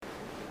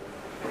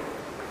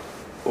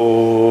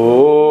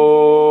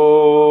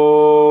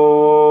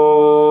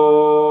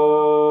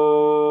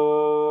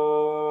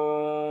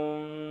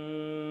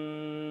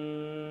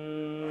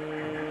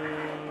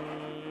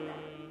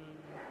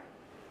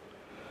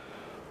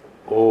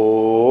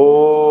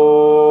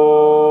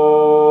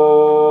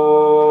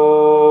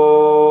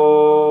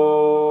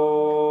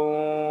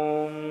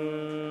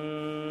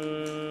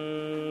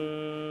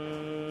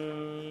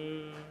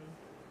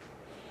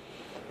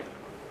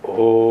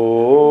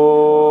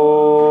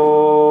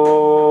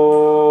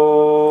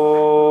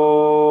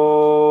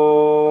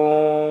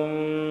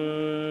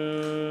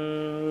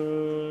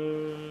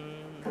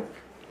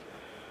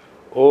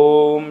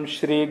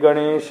श्री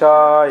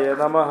गणेशाय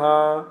नमः।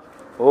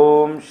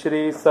 ओम श्री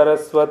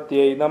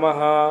सरस्वत्यै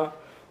नमः।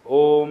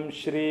 ओम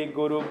श्री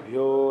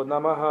गुरुभ्यो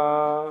नमः।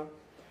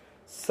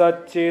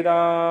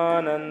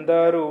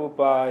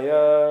 सच्चिदानन्दरूपाय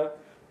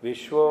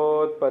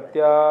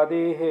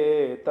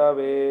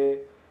विश्वोत्पत्त्यादिहेतवे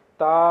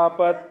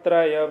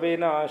तापत्रय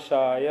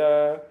विनाशाय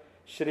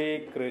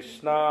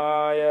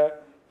श्रीकृष्णाय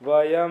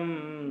वयं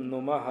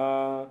नुमः।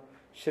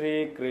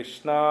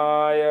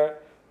 श्रीकृष्णाय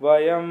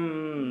वयं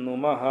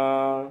नुमः।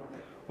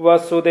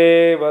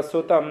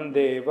 वसुदेवसुतं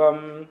देवं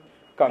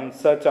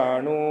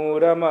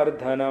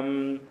कंसचाणूरमर्दनं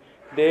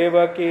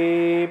देवकी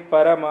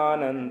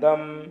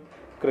परमानन्दं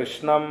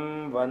कृष्णं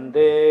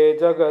वन्दे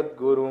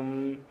जगद्गुरुं।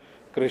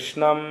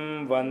 कृष्णं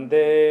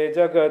वन्दे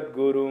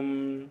जगद्गुरुं।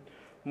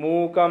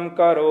 मूकं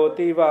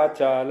करोति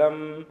वाचालं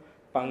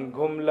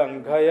पङ्गुं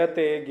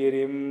लङ्घयते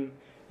गिरिं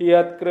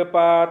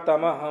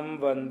यत्कृपातमहं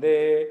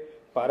वन्दे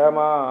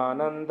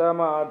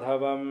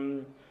परमानन्दमाधवं।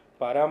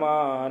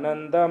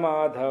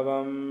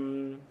 परमानन्दमाधवम्।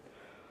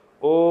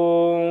 ॐ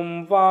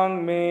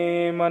वाङ्मे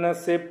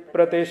मनसि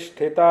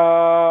प्रतिष्ठिता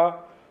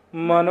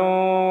मनो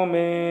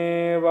मे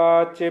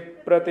वाचि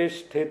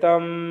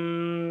प्रतिष्ठितम्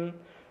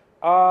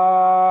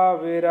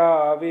आविराविर्मयेधि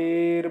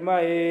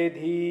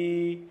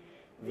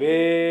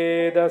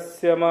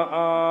वेदस्य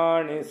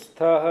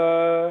मआणिस्थः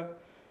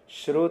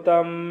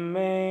श्रुतं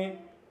मे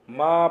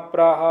मा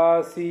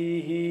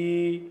प्रहासीः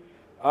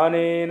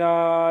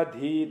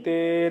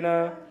अनेनाधीतेन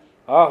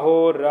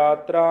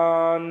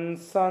अहोरात्रान्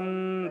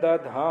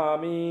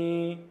सन्दधामि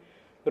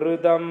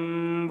हृदं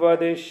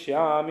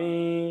वदिष्यामि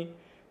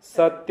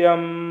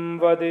सत्यं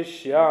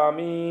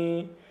वदिष्यामि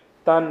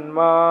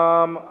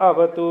तन्माम्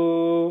अवतु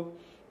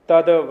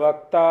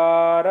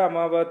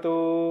तद्वक्तारमवतु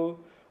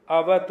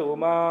अवतु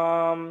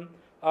माम्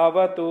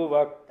अवतु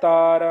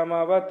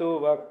वक्तारमवतु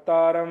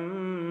वक्तारम्।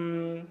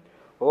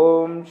 ॐ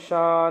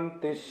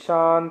शान्ति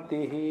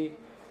शान्तिः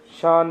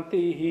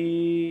शान्तिः।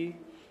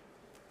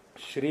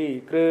 श्री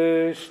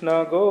कृष्ण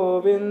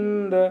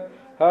गोविंद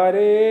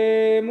हरे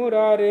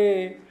मुरारे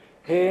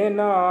हे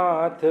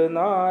नाथ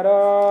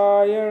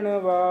नारायण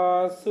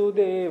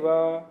वासुदेवा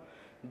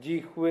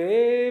जिह्वे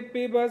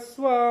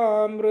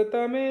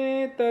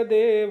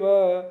पिबस्वामृतमेतदेव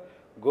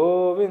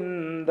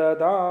गोविंद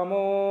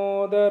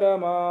दामोदर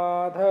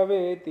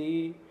माधवेति।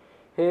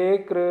 हे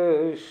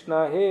कृष्ण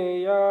हे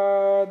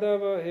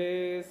यादव हे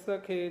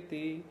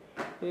सखेति।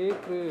 हे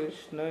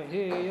कृष्ण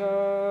हे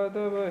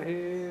यादव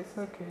हे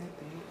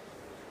सखेति।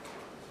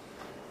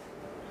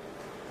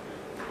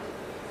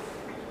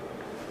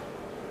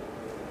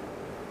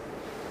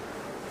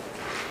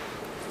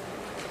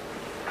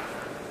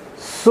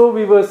 So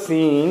we were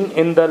seeing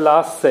in the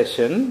last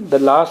session, the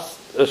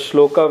last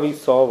shloka we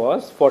saw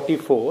was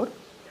 44.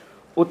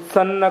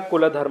 Utsanna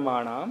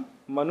kuladharmanam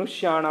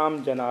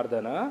manushyanam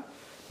janardana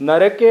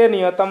narake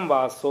niyatam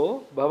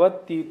vaso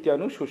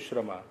bhavattyityanu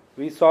shushrama.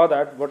 We saw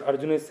that what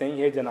Arjuna is saying,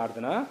 hey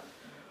Janardana,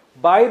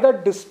 by the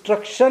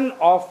destruction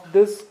of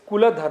this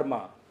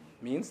kuladharma,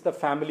 means the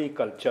family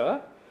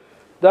culture,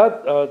 the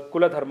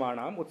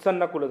kuladharmanam,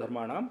 utsanna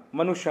kuladharmanam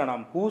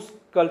manushyanam, whose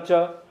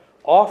culture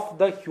of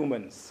the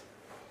humans.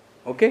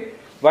 Okay,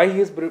 why he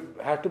has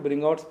to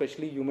bring out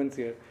specially humans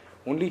here?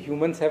 Only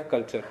humans have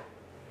culture.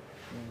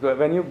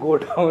 When you go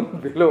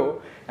down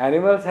below,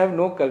 animals have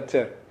no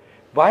culture.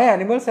 Why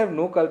animals have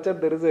no culture?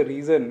 There is a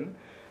reason.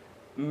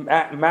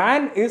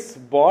 Man is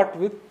bought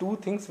with two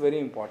things very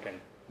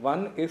important.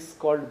 One is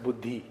called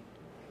buddhi.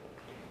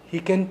 He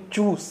can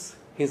choose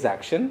his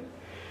action.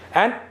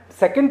 And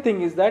second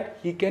thing is that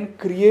he can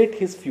create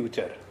his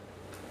future.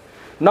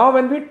 Now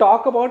when we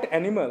talk about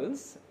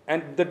animals,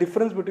 and the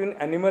difference between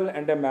animal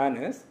and a man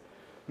is,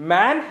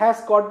 man has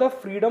got the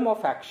freedom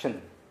of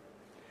action,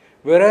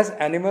 whereas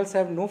animals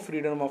have no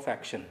freedom of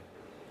action.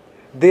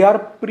 They are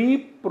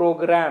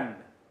pre-programmed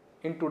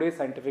in today's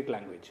scientific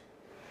language.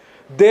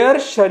 Their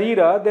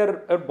sharira,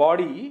 their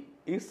body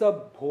is a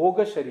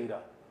bhoga sharira.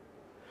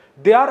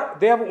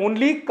 They have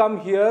only come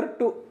here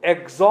to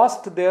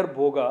exhaust their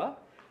bhoga,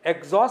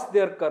 exhaust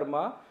their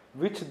karma,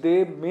 which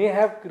they may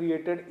have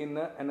created in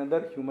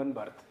another human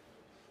birth.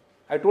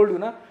 I told you,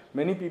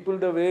 many people,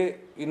 the way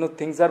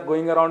things are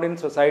going around in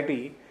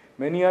society,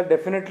 many are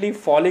definitely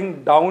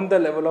falling down the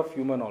level of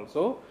human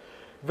also.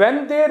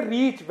 When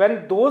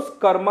those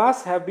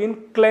karmas have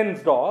been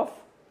cleansed off,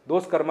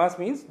 those karmas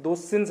means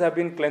those sins have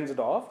been cleansed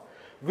off,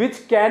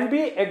 which can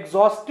be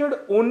exhausted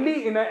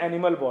only in an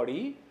animal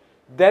body,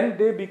 then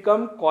they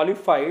become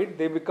qualified,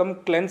 they become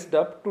cleansed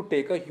up to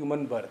take a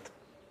human birth.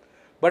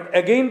 But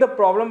again the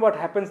problem what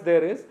happens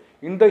there is,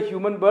 in the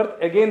human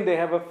birth, again they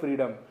have a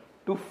freedom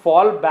to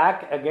fall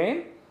back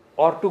again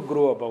or to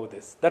grow above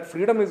this. That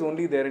freedom is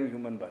only there in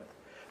human birth.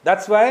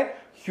 That's why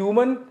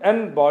human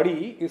and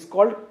body is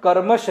called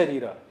karma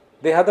sharira.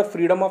 They have the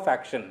freedom of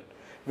action.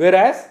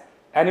 Whereas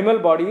animal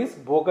body is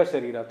bhoga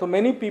sharira. So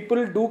many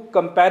people do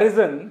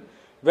comparison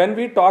when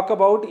we talk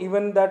about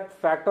even that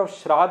fact of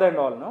Shraddha and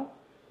all. No?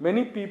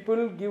 Many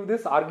people give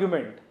this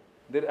argument.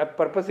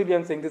 Purposely I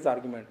am saying this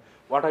argument.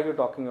 What are you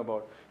talking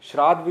about?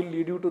 Shraddha will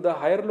lead you to the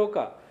higher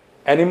loka.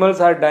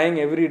 Animals are dying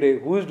every day.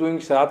 Who is doing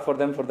Shraddha for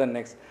them for the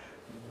next?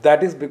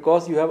 That is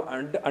because you have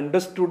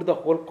understood the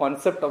whole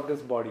concept of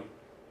this body.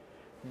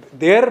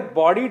 Their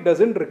body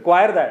doesn't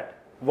require that.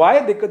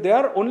 Why? Because they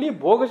are only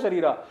bhoga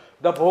sharira.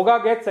 The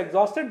bhoga gets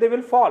exhausted, they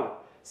will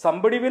fall.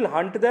 Somebody will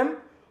hunt them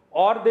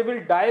or they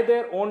will die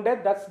their own death.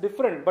 That's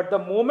different. But the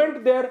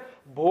moment their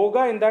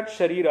bhoga in that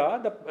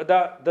sharira,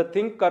 the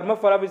thing karma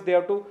phala which they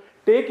have to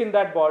take in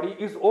that body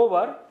is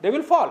over, they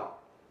will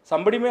fall.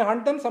 Somebody may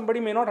hunt them,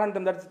 somebody may not hunt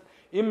them. That's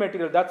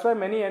immaterial. That's why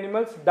many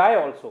animals die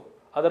also.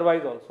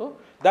 Otherwise also.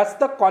 That's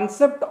the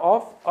concept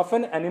of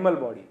an animal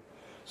body.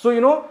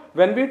 So,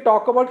 when we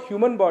talk about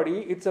human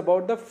body, it's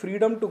about the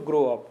freedom to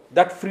grow up.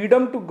 That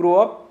freedom to grow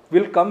up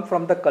will come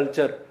from the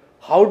culture.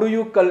 How do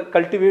you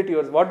cultivate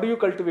yours? What do you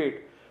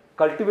cultivate?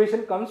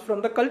 Cultivation comes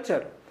from the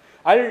culture.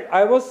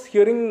 I was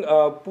hearing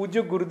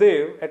Pujya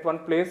Gurudev at one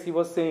place, he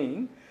was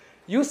saying,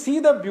 you see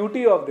the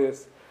beauty of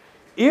this.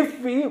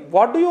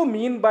 What do you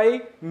mean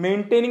by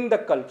maintaining the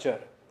culture?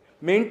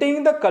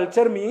 Maintaining the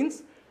culture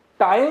means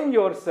tying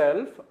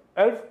yourself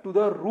to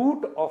the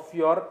root of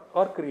your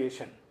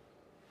creation.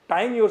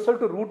 Tying yourself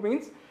to root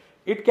means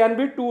it can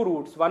be two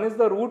roots. One is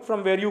the root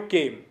from where you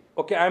came.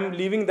 Okay, I am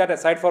leaving that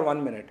aside for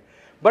 1 minute.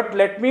 But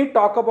let me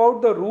talk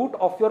about the root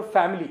of your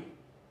family.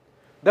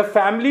 The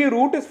family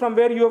root is from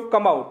where you have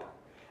come out.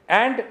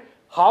 And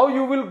how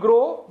you will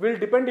grow will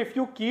depend if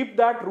you keep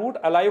that root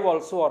alive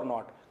also or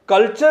not.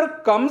 Culture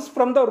comes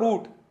from the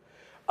root.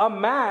 A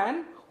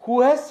man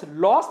who has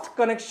lost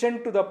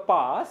connection to the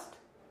past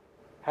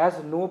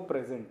has no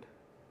present.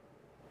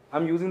 I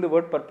am using the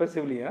word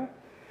purposively.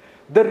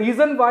 The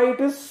reason why it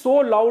is so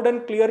loud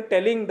and clear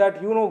telling that,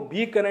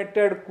 be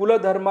connected,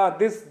 Kula Dharma,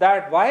 this,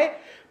 that. Why?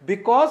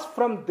 Because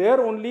from there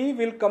only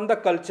will come the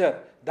culture.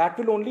 That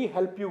will only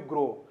help you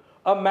grow.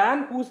 A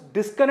man who's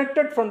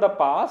disconnected from the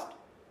past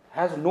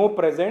has no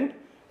present.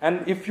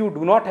 And if you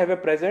do not have a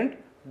present,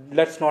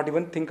 let's not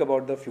even think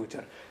about the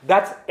future.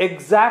 That's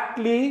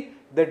exactly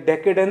the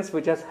decadence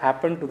which has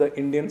happened to the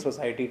Indian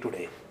society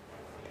today.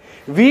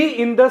 We,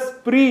 in the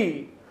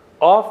spree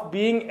of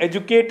being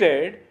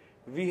educated,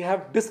 we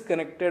have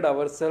disconnected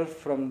ourselves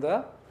from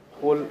the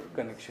whole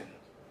connection.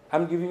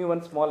 I'm giving you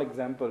one small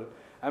example.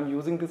 I'm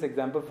using this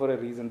example for a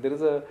reason. There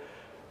is a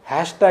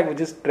hashtag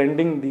which is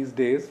trending these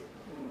days.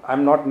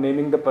 I'm not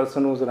naming the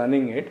person who's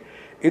running it.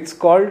 It's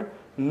called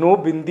No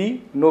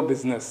Bindi, No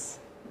Business.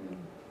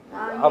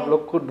 आप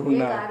लोग को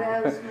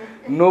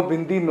ढूंढना. No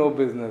Bindi, No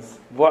Business.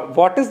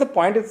 What is the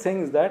point it's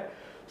saying is that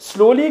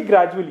slowly,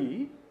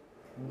 gradually,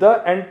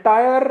 the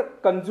entire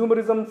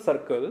consumerism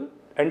circle,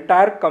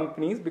 entire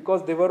companies,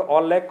 because they were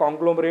all like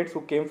conglomerates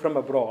who came from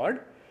abroad,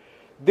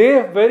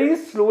 they very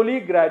slowly,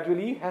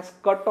 gradually has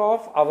cut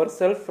off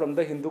ourselves from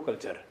the Hindu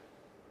culture.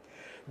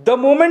 The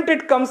moment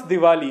it comes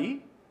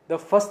Diwali, the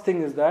first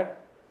thing is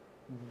that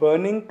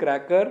burning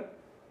cracker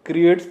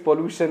creates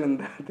pollution in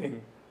that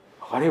thing.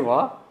 Arey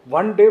wah,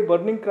 one day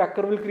burning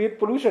cracker will create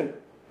pollution.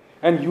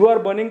 And you are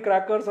burning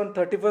crackers on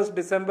 31st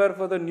December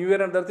for the New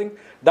Year and other things,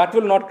 that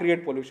will not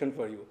create pollution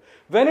for you.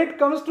 When it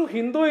comes to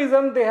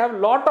Hinduism, they have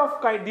lot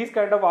of these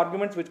kind of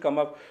arguments which come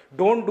up.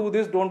 Don't do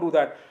this, don't do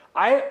that.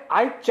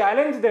 I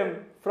challenge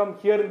them from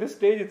here in this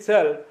stage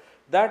itself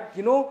that,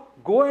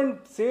 go and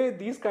say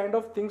these kind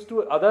of things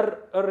to other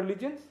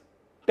religions.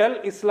 Tell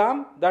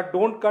Islam that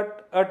don't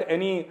cut at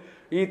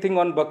anything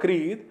on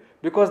Bakri Eid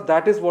because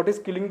that is what is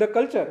killing the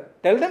culture.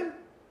 Tell them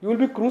you will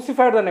be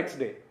crucified the next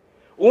day.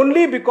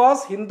 Only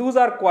because Hindus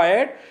are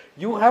quiet,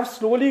 you have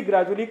slowly,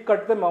 gradually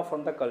cut them off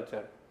from the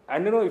culture.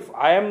 And if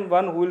I am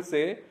one who will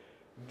say,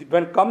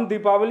 when come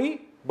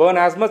Deepavali, burn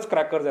as much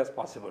crackers as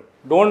possible.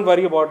 Don't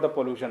worry about the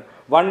pollution.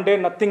 One day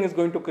nothing is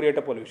going to create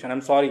a pollution.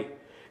 I'm sorry.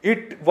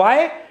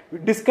 Why?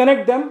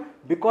 Disconnect them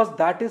because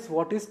that is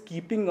what is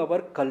keeping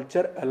our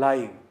culture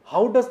alive.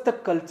 How does the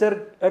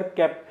culture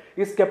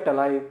is kept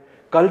alive?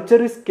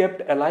 Culture is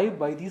kept alive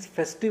by these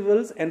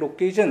festivals and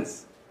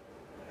occasions.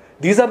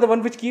 These are the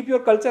ones which keep your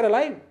culture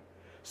alive.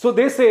 So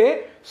they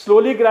say,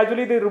 slowly,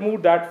 gradually they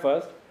remove that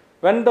first.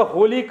 When the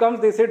Holi comes,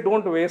 they say,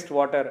 don't waste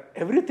water.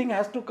 Everything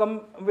has to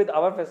come with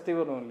our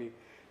festival only.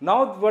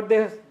 Now what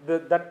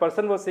that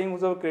person was saying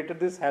who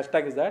created this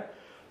hashtag is that,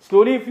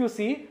 slowly if you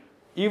see,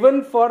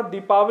 even for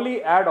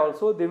Deepavali ad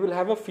also, they will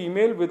have a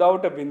female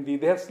without a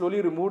bindi. They have slowly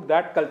removed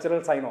that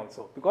cultural sign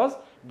also. Because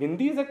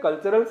bindi is a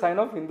cultural sign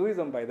of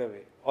Hinduism, by the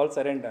way. All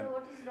said and done. So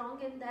what is wrong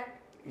in that?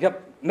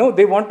 Yep. No,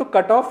 they want to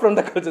cut off from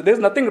the culture. There's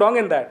nothing wrong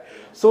in that.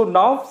 So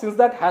now, since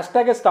that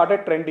hashtag has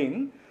started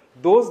trending,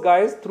 those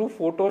guys through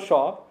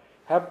Photoshop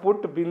have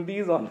put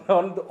bindis on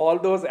all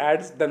those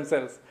ads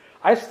themselves.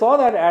 I saw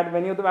that ad,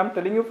 many of them. I'm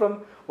telling you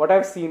from what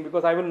I've seen,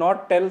 because I will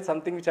not tell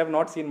something which I have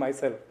not seen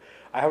myself.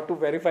 I have to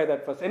verify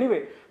that first.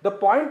 Anyway, the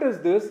point is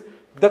this: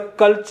 the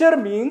culture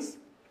means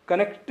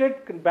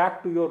connected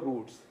back to your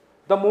roots.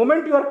 The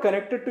moment you are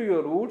connected to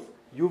your roots,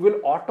 you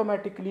will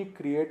automatically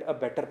create a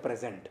better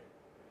present.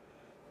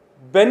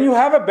 When you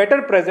have a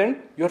better present,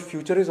 your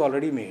future is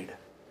already made.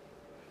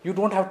 You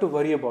don't have to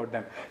worry about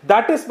them.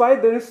 That is why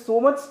there is so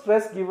much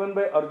stress given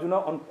by Arjuna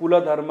on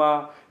Kula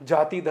Dharma,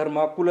 Jati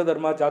Dharma, Kula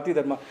Dharma, Jati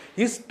Dharma.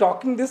 He's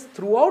talking this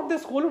throughout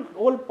this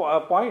whole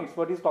points,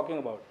 what he's talking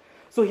about.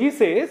 So he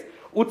says,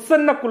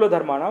 Utsanna Kula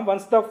Dharmana,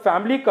 once the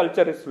family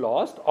culture is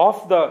lost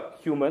of the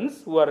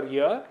humans who are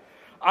here,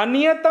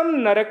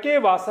 Aniyatam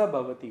Narake Vasa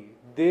Bhavati.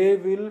 They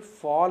will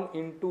fall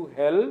into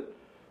hell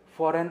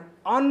for an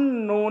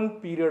unknown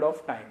period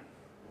of time.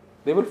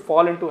 They will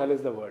fall into hell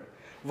is the word.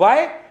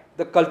 Why?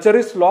 The culture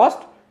is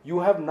lost. You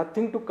have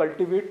nothing to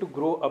cultivate, to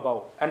grow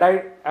above. And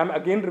I am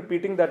again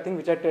repeating that thing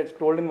which I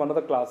told in one of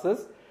the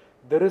classes.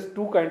 There is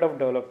two kinds of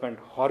development,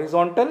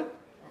 horizontal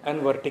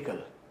and vertical.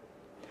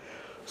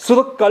 So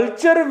the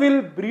culture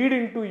will breed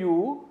into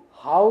you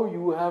how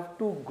you have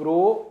to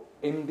grow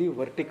in the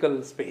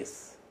vertical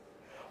space.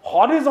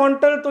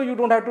 Horizontal, so you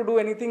don't have to do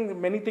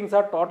anything. Many things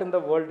are taught in the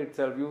world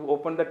itself. You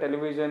open the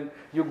television,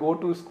 you go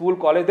to school,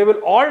 college. They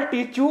will all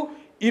teach you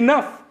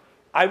enough.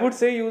 I would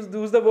say use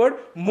the word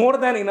more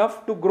than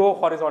enough to grow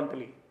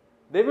horizontally.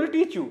 They will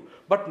teach you,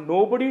 but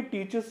nobody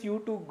teaches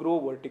you to grow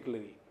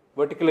vertically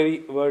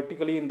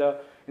in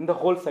the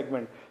whole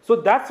segment. So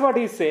that's what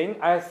he's saying.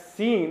 I have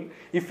seen,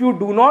 if you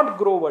do not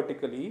grow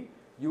vertically,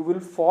 you will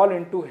fall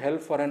into hell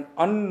for an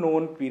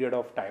unknown period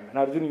of time. And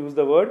Arjuna used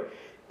the word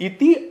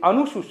iti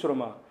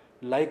anushushramah.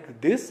 Like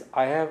this,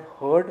 I have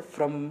heard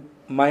from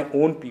my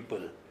own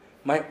people,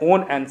 my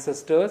own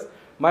ancestors,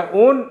 my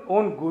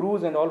own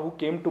gurus and all who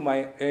came to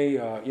my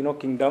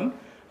kingdom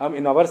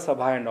in our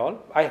sabha and all.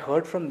 I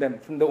heard from them,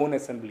 from their own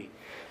assembly.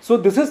 So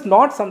this is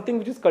not something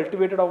which is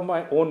cultivated of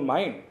my own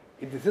mind.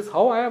 This is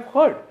how I have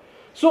heard.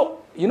 So,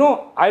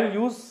 I'll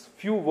use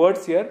few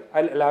words here.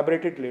 I'll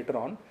elaborate it later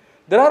on.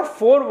 There are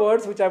 4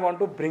 words which I want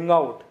to bring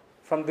out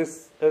from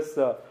this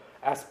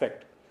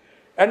aspect.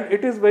 And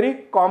it is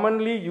very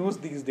commonly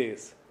used these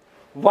days.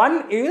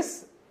 One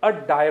is a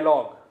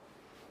dialogue.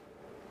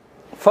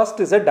 First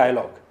is a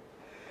dialogue.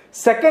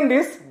 Second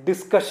is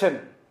discussion.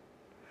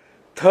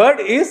 Third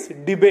is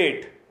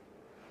debate.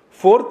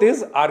 Fourth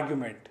is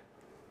argument.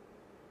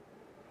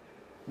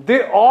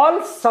 They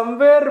all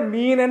somewhere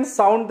mean and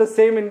sound the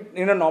same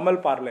in a normal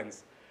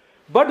parlance.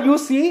 But you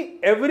see,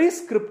 every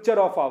scripture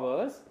of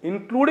ours,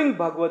 including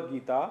Bhagavad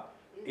Gita,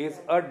 is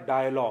a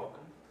dialogue.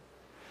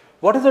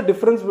 What is the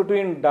difference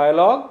between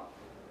dialogue,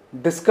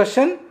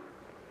 discussion,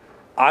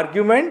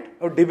 argument,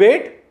 or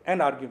debate,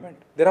 and argument?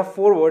 There are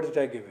 4 words which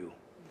I give you.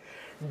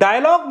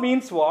 Dialogue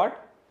means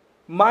what?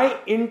 My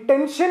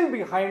intention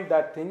behind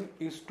that thing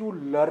is to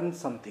learn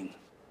something.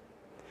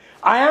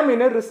 I am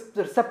in a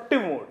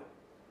receptive mode.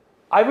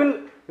 I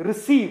will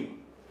receive.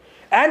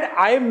 And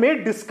I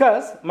may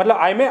discuss,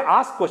 I may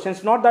ask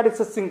questions, not that it's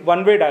a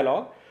one-way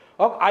dialogue.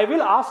 I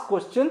will ask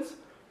questions,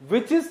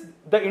 which is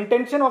the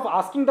intention of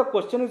asking the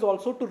question is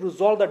also to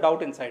resolve the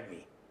doubt inside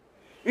me.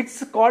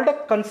 It's called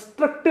a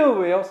constructive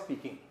way of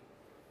speaking.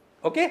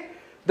 Okay?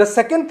 The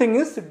second thing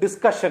is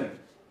discussion.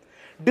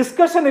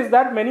 Discussion is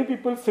that many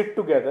people sit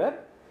together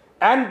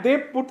and they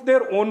put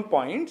their own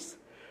points,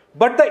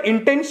 but the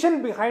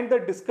intention behind the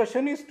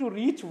discussion is to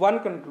reach one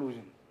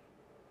conclusion.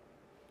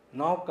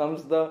 Now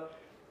comes the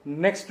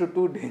next to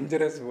 2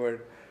 dangerous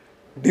word,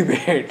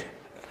 debate.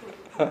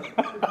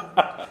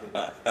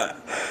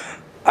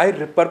 I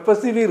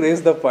purposely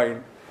raised the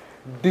point.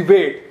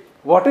 Debate.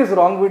 What is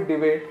wrong with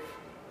debate?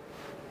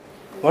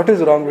 What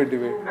is wrong with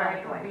debate?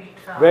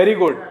 Very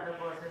good.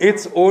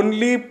 Its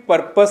only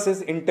purpose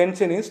is,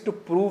 intention is to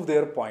prove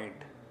their point.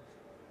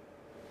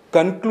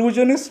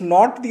 Conclusion is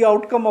not the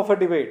outcome of a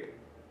debate.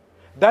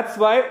 That's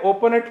why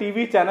open a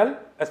TV channel,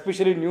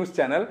 especially news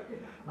channel.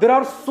 There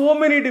are so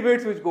many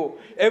debates which go.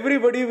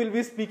 Everybody will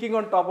be speaking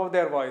on top of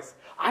their voice.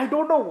 I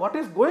don't know what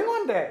is going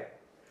on there.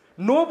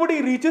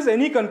 Nobody reaches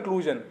any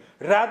conclusion.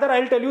 Rather,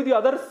 I'll tell you the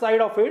other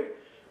side of it.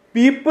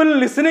 People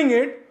listening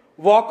it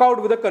walk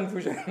out with a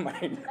confusion in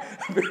mind.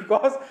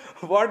 Because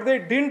what they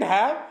didn't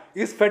have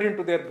is fed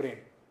into their brain.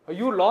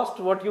 You lost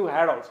what you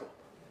had also.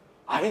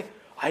 I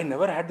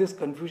never had this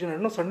confusion. I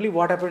don't know suddenly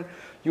what happened.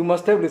 You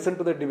must have listened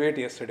to the debate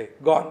yesterday.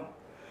 Gone.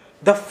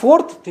 The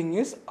 4th thing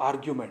is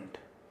argument.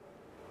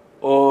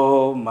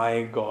 Oh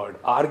my God.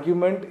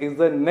 Argument is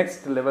the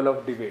next level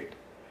of debate.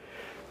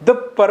 The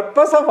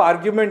purpose of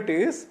argument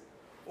is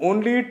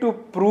only to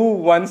prove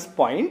one's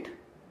point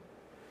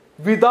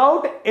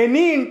without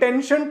any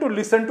intention to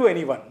listen to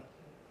anyone.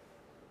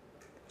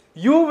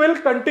 You will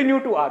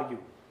continue to argue.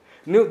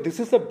 Now, this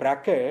is a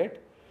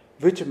bracket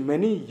which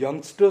many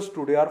youngsters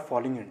today are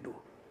falling into.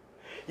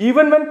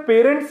 Even when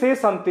parents say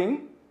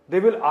something, They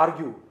will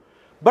argue.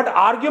 But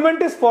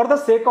argument is for the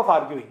sake of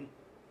arguing.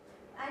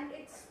 And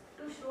it's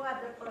to show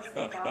other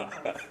person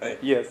down.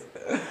 Yes.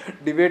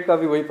 Debate ka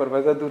bhi wahi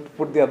purpose hai, to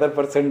put the other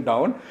person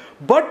down.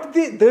 But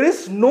there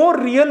is no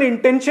real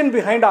intention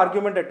behind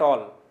argument at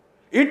all.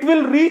 It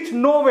will reach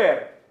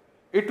nowhere.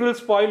 It will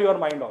spoil your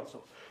mind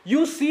also.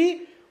 You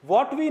see,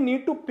 what we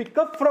need to pick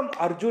up from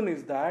Arjun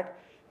is that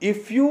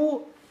if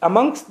you,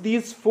 amongst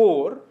these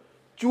four,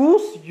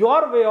 choose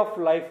your way of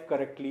life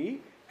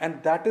correctly,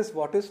 and that is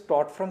what is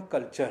taught from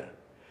culture.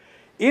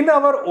 In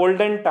our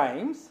olden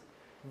times,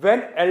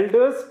 when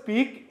elders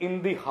speak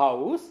in the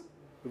house,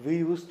 we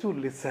used to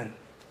listen.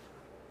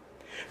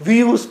 We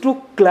used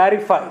to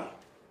clarify.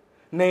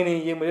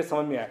 नहीं ये मुझे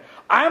समझ में आया.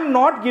 I am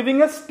not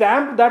giving a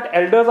stamp that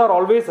elders are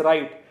always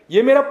right.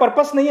 ये मेरा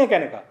purpose नहीं है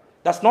कहने का.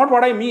 That's not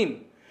what I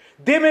mean.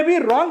 They may be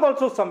wrong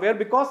also somewhere,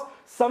 because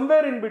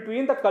somewhere in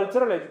between the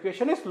cultural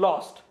education is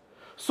lost.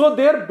 So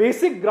their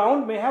basic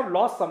ground may have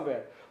lost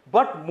somewhere.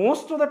 But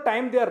most of the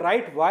time they are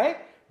right. Why?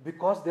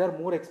 Because they are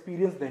more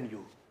experienced than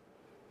you.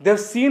 They have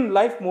seen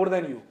life more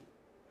than you.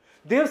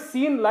 They have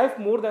seen life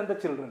more than the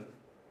children.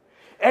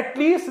 At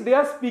least they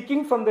are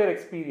speaking from their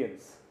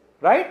experience.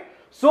 Right?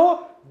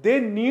 So they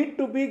need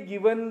to be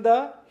given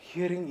the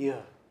hearing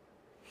ear.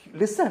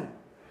 Listen.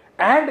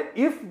 And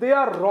if they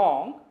are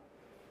wrong,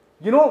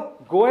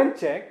 go and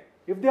check.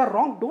 If they are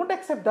wrong, don't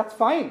accept. That's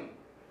fine.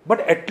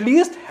 But at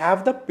least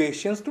have the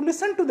patience to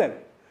listen to them.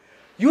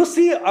 You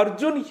see,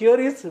 Arjun here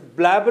is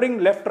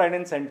blabbering left, right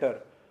and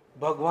center.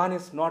 Bhagwan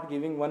is not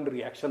giving one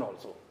reaction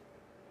also.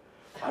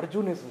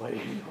 Arjun is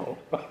worried now.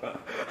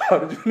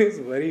 Arjun is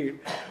worried.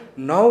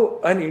 Now,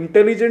 an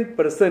intelligent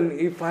person,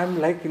 if I'm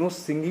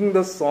singing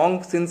the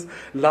song since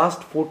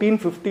last 14,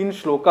 15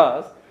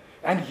 shlokas,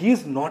 and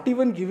he's not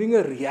even giving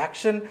a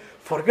reaction,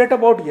 forget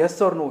about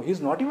yes or no.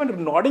 He's not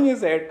even nodding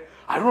his head.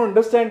 I don't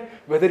understand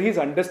whether he's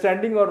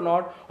understanding or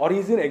not, or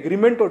he's in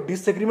agreement or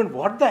disagreement.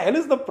 What the hell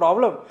is the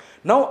problem?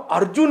 Now,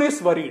 Arjun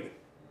is worried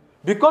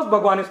because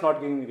Bhagwan is not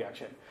giving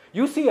reaction.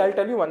 You see, I'll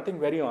tell you one thing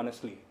very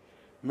honestly.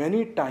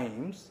 Many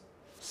times,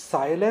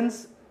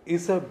 silence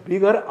is a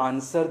bigger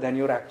answer than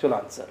your actual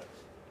answer.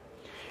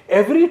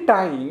 Every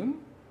time,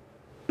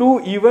 to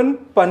even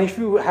punish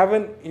you,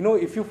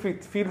 if you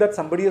feel that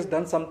somebody has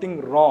done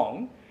something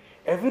wrong,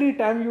 every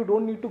time you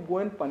don't need to go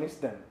and punish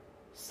them.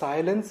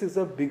 Silence is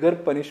a bigger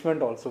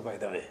punishment also, by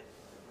the way.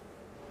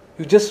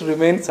 You just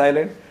remain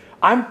silent.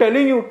 I'm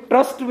telling you,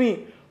 trust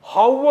me,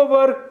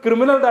 however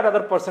criminal that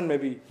other person may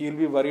be, he'll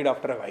be worried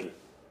after a while.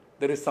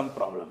 There is some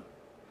problem.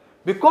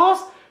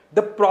 Because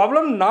the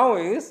problem now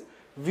is,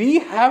 we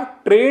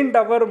have trained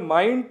our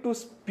mind to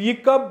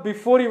speak up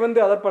before even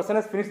the other person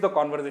has finished the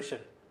conversation.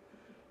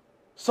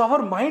 So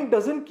our mind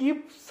doesn't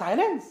keep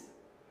silence.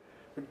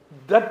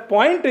 That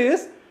point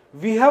is,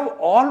 we have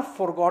all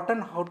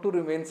forgotten how to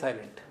remain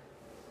silent.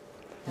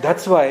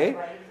 That's why.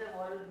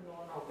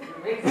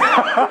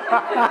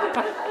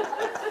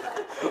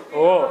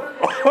 Oh.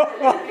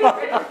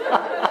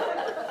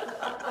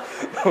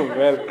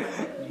 Well,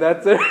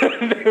 that's a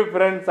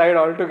different side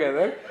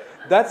altogether.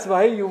 That's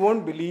why you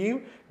won't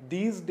believe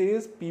these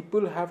days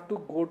people have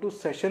to go to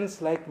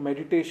sessions like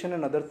meditation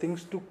and other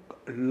things to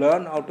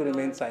learn how to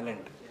remain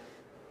silent.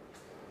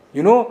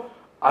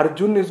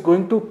 Arjun is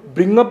going to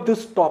bring up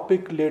this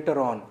topic later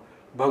on.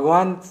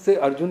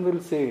 Arjun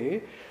will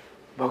say,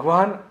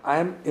 Bhagwan, I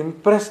am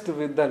impressed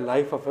with the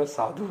life of a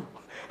sadhu.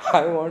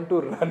 I want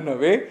to run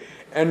away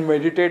and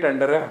meditate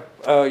under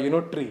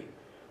a tree.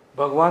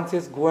 Bhagwan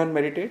says, go and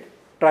meditate.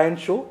 Try and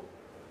show.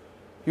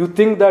 You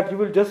think that you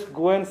will just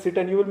go and sit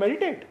and you will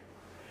meditate.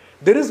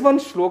 There is one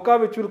shloka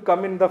which will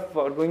come in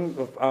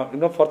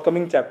the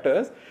forthcoming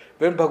chapters,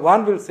 where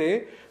Bhagwan will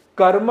say,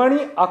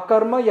 Karmani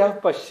akarma yah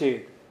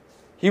pashed.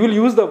 He will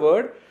use the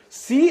word,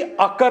 see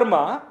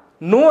akarma,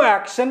 no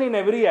action in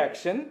every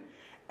action,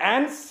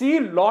 and see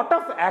lot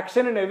of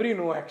action in every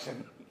no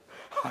action.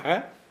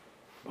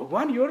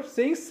 Bhagwan, you are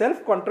saying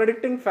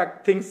self-contradicting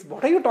things.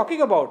 What are you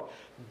talking about?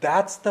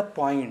 That's the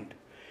point.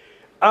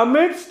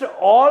 Amidst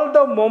all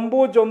the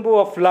mumbo-jumbo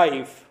of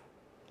life,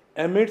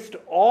 amidst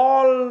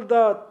all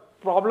the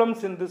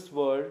problems in this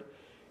world,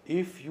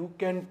 if you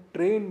can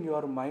train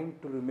your mind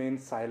to remain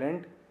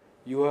silent,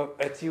 you have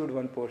achieved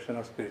one portion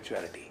of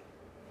spirituality.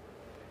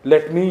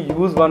 Let me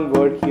use one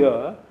word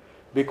here,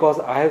 because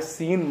I have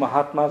seen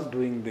Mahatmas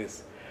doing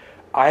this.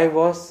 I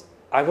was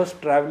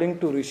traveling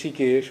to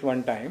Rishikesh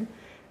one time,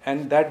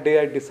 and that day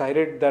I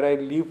decided that I'll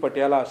leave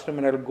Patiala Ashram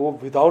and I'll go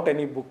without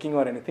any booking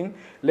or anything.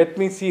 Let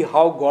me see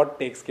how God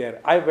takes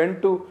care. I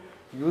went to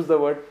use the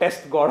word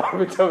test God or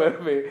whichever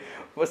way.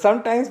 But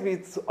sometimes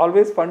it's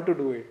always fun to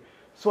do it.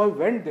 So I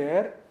went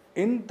there.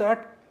 In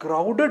that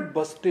crowded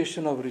bus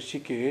station of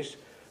Rishikesh,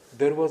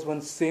 there was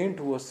one saint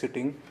who was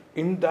sitting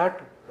in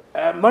that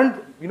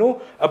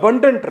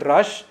abundant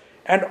rush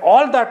and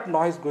all that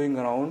noise going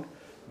around.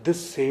 This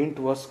saint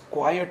was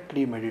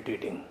quietly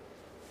meditating.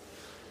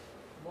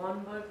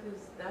 Monbert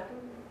is that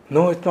one?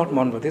 No, it's not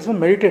Monbert. This was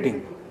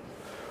meditating.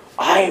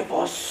 I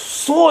was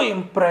so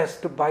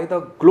impressed by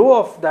the glow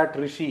of that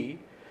Rishi.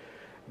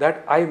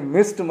 that I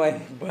missed my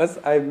bus,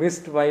 I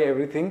missed my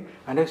everything,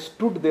 and I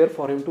stood there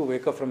for him to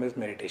wake up from his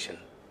meditation.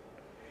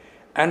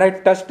 And I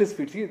touched his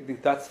feet. See,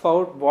 that's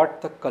how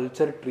what the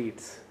culture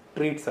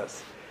treats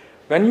us.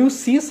 When you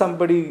see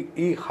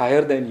somebody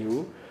higher than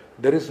you,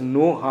 there is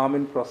no harm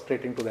in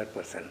prostrating to that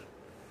person.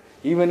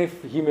 Even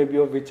if he may be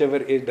of whichever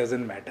age,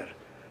 doesn't matter.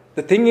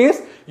 The thing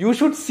is, you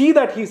should see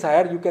that he is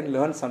higher, you can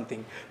learn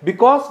something.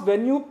 Because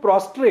when you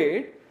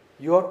prostrate,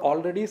 you are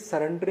already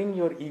surrendering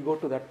your ego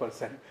to that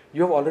person.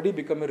 You have already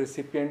become a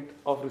recipient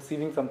of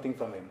receiving something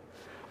from him.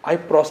 I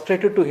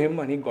prostrated to him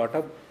and he got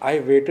up. I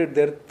waited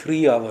there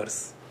 3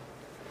 hours.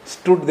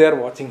 Stood there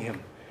watching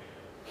him.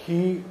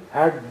 He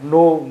had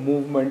no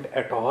movement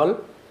at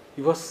all.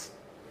 He was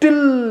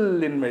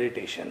still in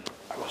meditation.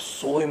 I was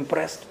so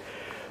impressed.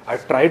 I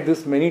tried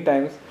this many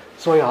times.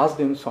 So I asked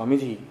him,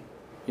 Swamiji,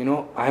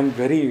 I'm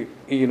very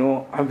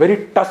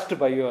touched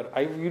by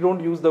we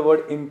don't use the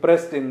word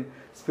impressed in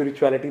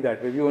spirituality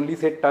that way. We only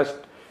say touched,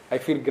 I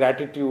feel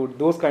gratitude,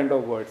 those kind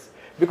of words.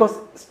 Because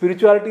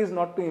spirituality is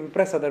not to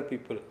impress other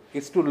people.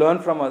 It's to learn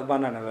from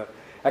one another.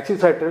 Actually,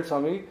 so I told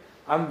Swami,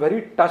 I'm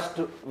very touched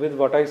with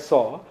what I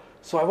saw.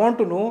 So I want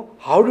to know,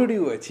 how did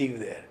you achieve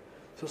there?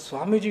 So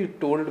Swamiji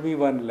told me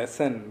one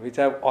lesson which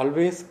I've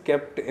always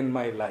kept in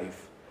my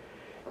life.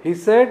 He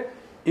said,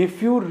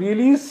 if you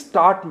really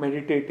start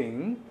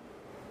meditating,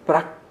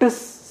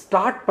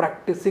 start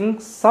practicing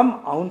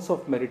some ounce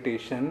of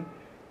meditation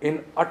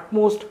in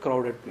utmost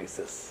crowded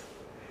places.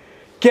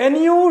 Can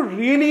you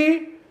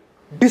really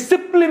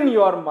discipline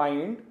your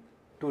mind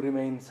to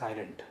remain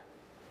silent?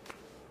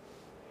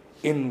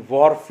 In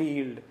war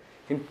field,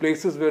 in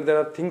places where there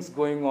are things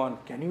going on,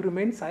 can you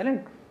remain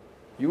silent?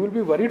 You will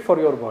be worried for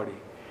your body.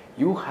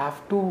 You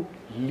have to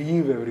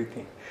leave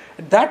everything.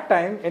 At that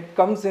time, it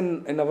comes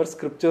in our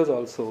scriptures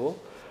also,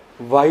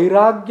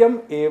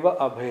 Vairagyam eva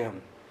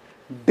abhayam.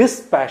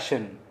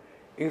 Dispassion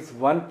is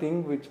one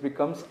thing which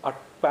becomes of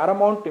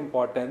paramount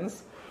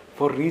importance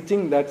for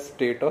reaching that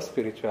state of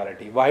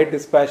spirituality. Why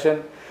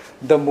dispassion?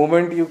 The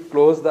moment you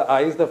close the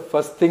eyes, the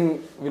first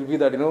thing will be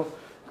that,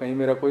 कहीं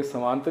मेरा कोई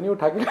सामान तो नहीं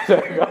उठा के ले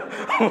जाएगा.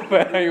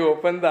 When I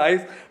open the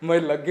eyes, my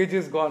luggage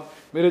is gone.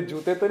 मेरे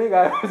जूते तो नहीं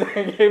गायब हो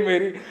जाएंगे,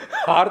 मेरी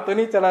हार तो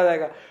नहीं चला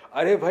जाएगा.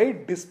 अरे भाई,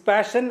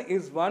 dispassion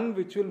is one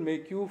which will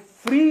make you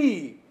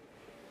free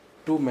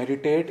to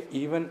meditate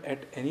even at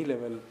any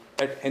level,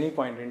 at any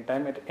point in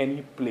time, at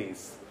any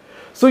place.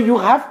 So you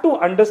have to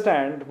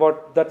understand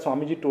what that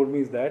Swamiji told me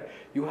is that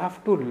you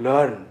have to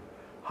learn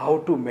how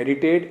to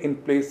meditate in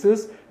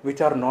places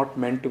which are not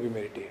meant to be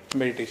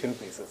meditation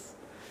places.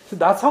 So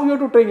that's how you have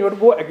to train. You have to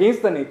go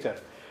against the nature.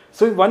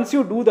 So once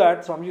you do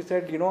that, Swamiji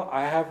said,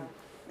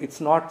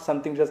 it's not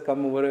something just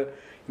come over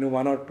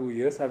 1 or 2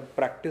 years. I've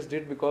practiced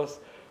it because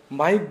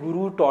my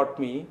guru taught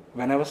me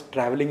when I was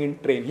traveling in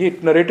train. He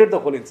narrated the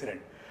whole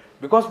incident.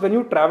 Because when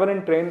you travel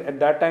in train, at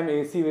that time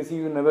AC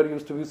you never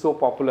used to be so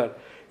popular.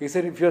 He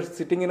said if you're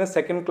sitting in a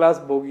second class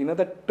bogie,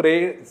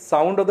 the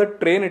sound of the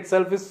train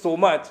itself is so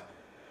much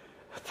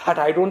that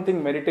I don't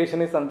think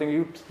meditation is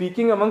something.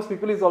 Speaking amongst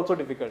people is also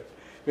difficult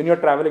when you're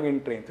traveling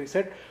in train. So he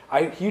said,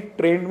 he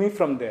trained me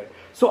from there.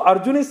 So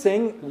Arjun is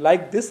saying,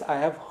 like this I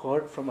have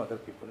heard from other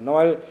people. Now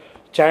I'll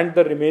chant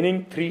the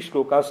remaining 2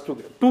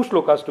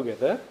 shlokas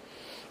together.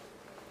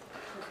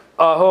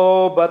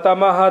 Aho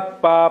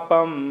batamahat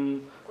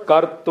papam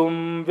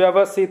kartum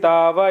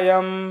vyavasita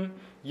vayam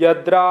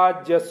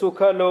yadrajya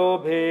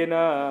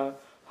sukhalobhena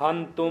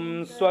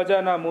hantum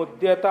swajana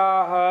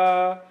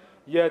mudyataha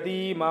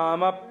yadi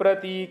mama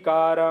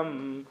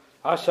pratikaram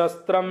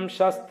ashastram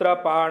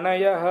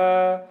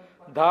shastrapanayah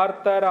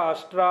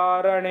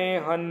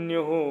dhartarashtrarane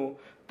hanyuh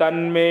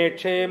tanme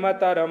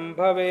kshemataram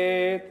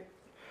bhavet.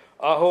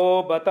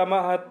 Aho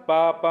batamahat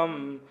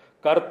papam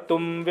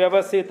kartum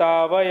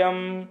vyavasita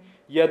vayam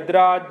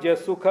yadrajya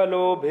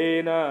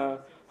sukhalobhena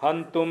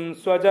hantum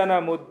swajana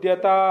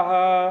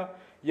mudyataha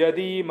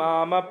yadi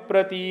mama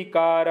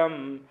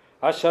pratikaram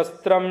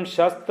ashastram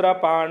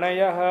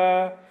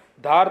shastrapanayah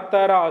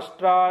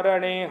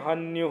dhartarashtrarane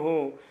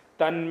hanyuh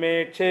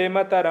tanme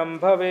kshemataram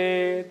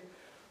bhavet.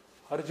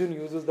 Arjun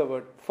uses the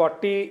word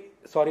 40,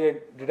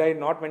 did I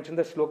not mention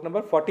the slok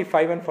number?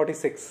 45 and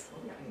 46.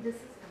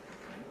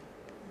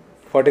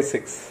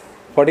 46.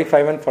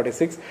 45 and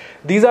 46.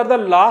 These are the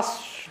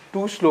last 2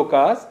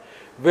 shlokas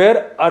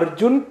where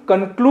Arjun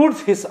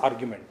concludes his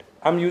argument.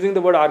 I'm using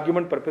the word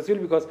argument purposely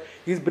because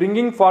he's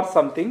bringing forth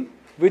something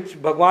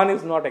which Bhagwan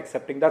is not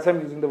accepting. That's why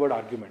I'm using the word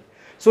argument.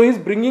 So he's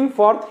bringing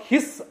forth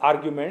his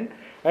argument,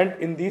 and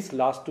in these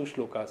last 2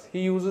 shlokas,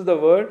 he uses the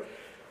word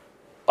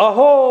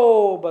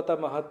Aho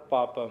batamahat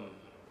papam.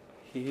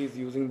 He is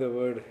using the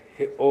word,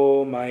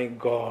 oh my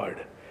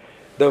God.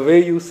 The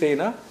way you say,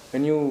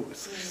 when you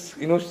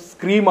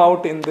scream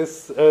out in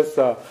this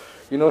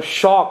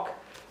shock,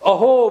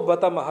 Aho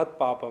batamahat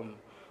papam.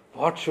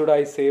 What should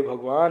I say,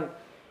 Bhagwan?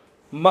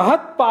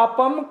 Mahat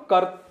papam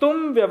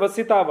kartum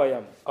vyavasita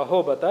vayam.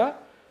 Aho bata.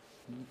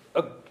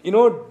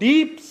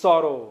 Deep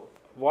sorrow.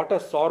 What a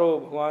sorrow,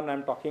 Bhagwan,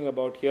 I'm talking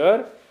about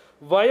here.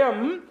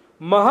 Vayam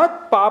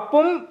mahat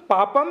papam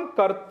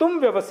kartum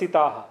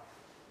vyavasitaha.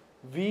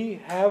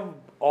 we have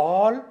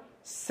all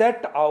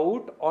set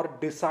out or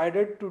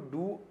decided to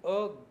do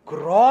a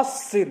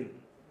gross sin.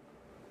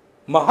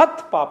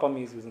 Mahat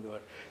papam is using the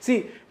word.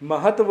 See,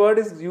 mahat word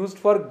is used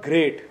for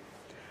great.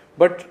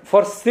 But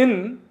for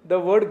sin, the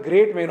word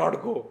great may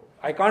not go.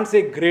 I can't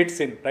say great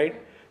sin, right?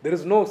 There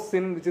is no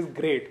sin which is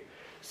great.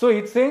 So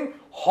it's saying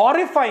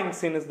horrifying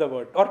sin is the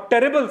word, or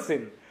terrible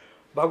sin.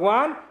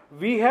 Bhagwan,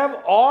 we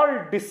have all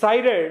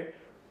decided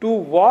to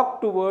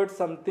walk towards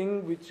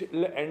something which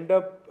will end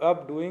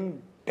up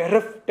doing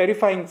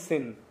terrifying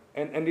sin.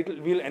 And it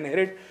will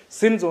inherit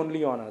sins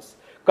only on us.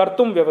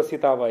 Kartum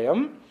vyavasita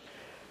vayam.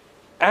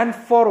 And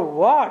for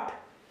what?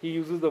 He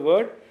uses the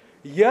word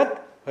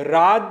yat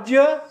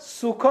rajya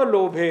sukha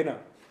lobhena.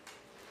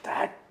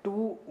 That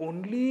too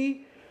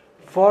only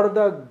for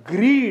the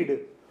greed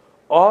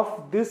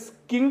of this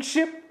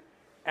kingship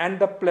and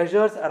the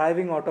pleasures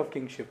arriving out of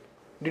kingship.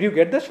 Did you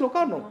get the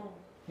shloka? No.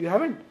 You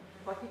haven't?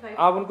 45.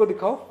 आप उनको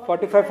दिखाओ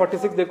 45,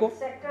 46 देखो.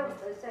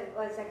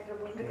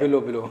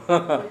 Below.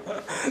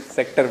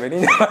 Sector में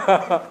नहीं.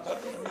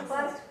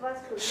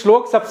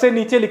 श्लोक सबसे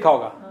नीचे लिखा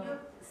होगा.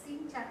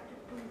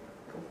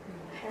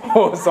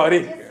 Oh,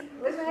 sorry.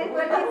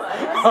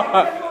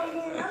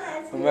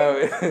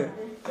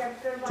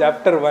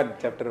 चैप्टर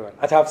 1.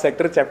 अच्छा आप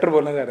चैप्टर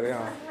बोलना चाह रहे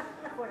हैं.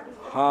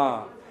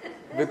 हाँ.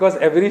 Because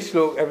every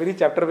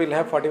chapter will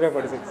have 45,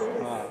 46.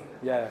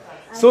 Yeah.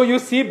 So you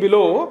see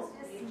below.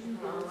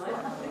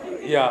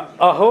 Yeah.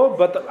 Aho,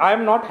 but I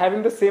am not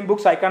having the same book,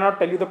 so I cannot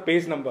tell you the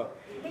page number.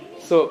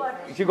 So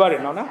you got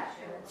it now, na?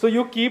 So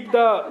you keep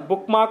the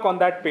bookmark on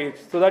that page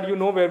so that you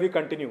know where we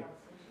continue.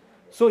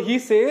 So he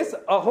says,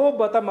 Aho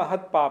bata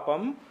mahat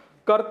papam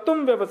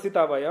kartum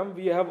vyavasita vayam.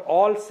 We have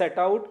all set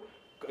out.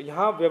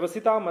 यहाँ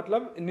व्यवसिता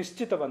मतलब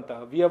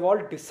निश्चितवंतः. We have all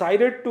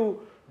decided to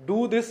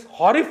do this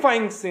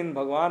horrifying sin,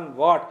 Bhagwan.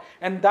 What?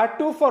 And that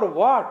too for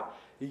what?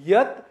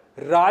 Yat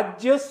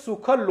rajya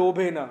sukha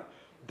lobhena.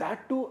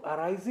 That too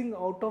arising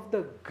out of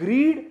the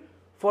greed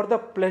for the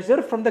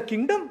pleasure from the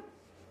kingdom.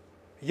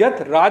 Yat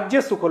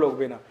rajya sukha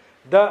lobhena.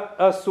 The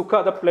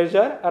sukha, the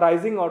pleasure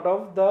arising out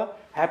of the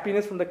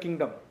happiness from the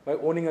kingdom by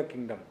owning a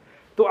kingdom.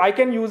 So I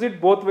can use it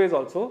both ways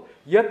also.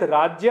 Yat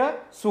rajya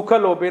sukha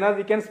lobhena.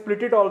 We can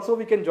split it also.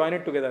 We can join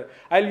it together.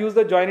 I'll use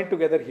the join it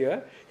together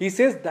here. He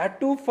says that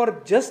too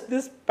for just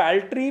this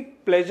paltry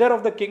pleasure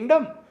of the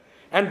kingdom.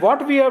 And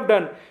what we have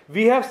done,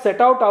 we have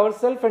set out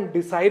ourselves and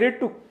decided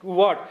to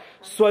what?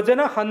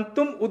 Swajana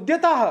hantum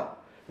udyataha.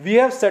 We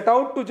have set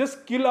out to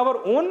just kill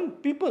our own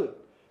people.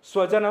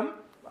 Swajanam,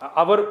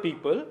 our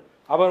people,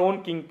 our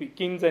own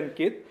kings and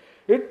kith.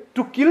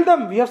 To kill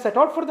them, we have set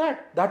out for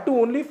that. That too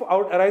only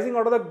arising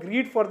out of the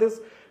greed for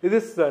this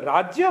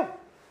rajya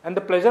and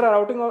the pleasure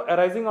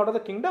arising out of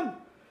the kingdom.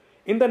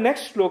 In the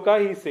next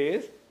shloka he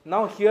says,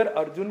 now here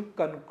Arjun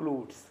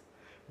concludes,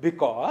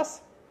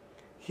 because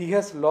he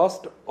has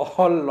lost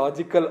all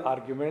logical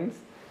arguments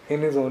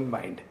in his own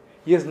mind.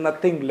 He has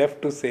nothing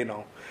left to say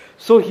now.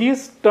 So he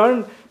is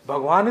turned,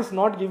 Bhagwan is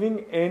not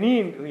giving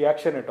any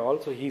reaction at all.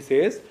 So he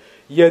says,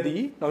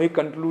 Yadi, now he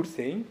concludes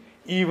saying,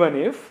 even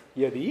if,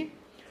 Yadi,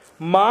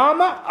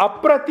 Mama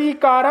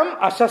apratikaram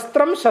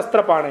ashastram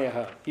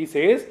shastrapanayah. He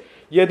says,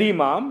 Yadi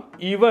mam,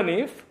 even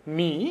if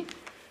me,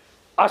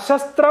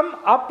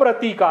 ashastram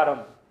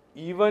apratikaram,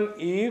 even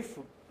if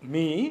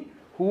me,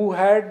 who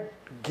had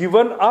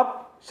given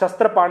up,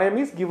 shastrapanaya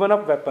means given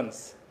up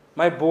weapons,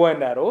 my bow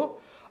and arrow,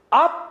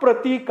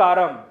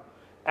 apratikaram,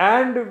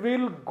 and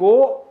will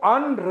go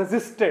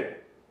unresisted.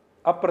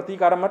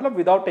 Apratikaram matlab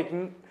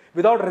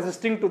without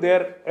resisting to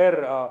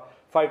their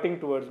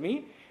fighting towards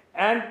me.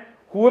 And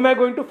who am I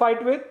going to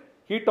fight with?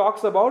 He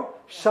talks about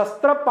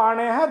Shastra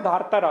Paneha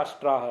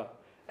Dhartarashtraha.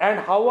 And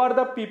how are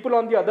the people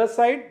on the other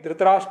side,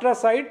 Dhritarashtra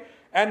side,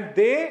 and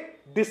they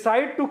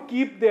decide to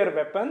keep their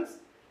weapons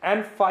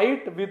and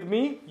fight with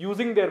me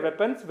using their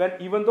weapons when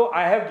even though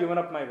I have given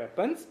up my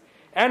weapons.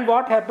 And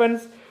what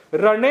happens?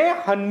 Rane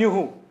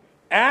Hanyuhu.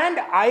 And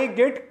I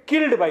get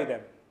killed by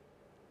them.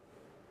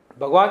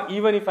 Bhagwan,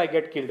 even if I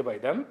get killed by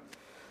them,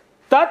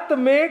 Tat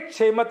me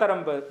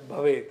kshemataram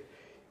bhaved.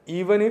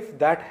 Even if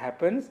that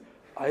happens,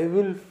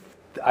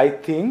 I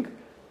think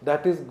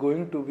that is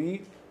going to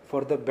be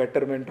for the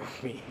betterment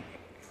of me.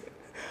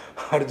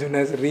 Arjuna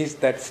has reached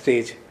that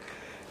stage.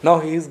 Now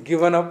he has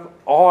given up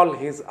all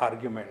his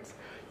arguments.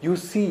 You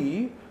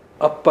see,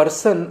 a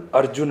person,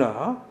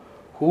 Arjuna,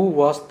 who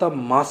was the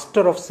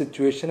master of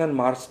situation and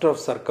master of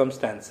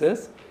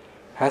circumstances,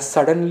 has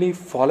suddenly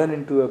fallen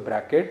into a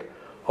bracket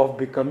of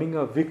becoming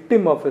a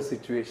victim of a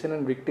situation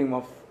and victim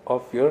of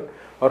your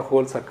or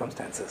whole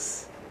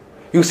circumstances.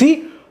 You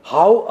see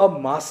how a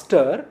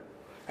master,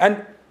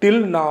 and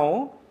till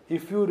now,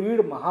 if you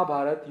read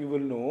Mahabharata, you will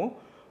know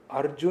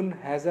Arjun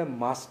has a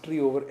mastery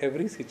over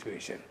every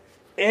situation.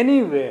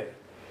 Anywhere.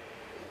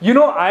 You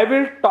know, I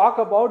will talk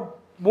about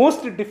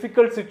most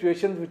difficult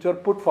situations which were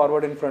put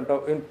forward in front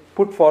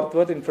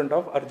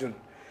of Arjun.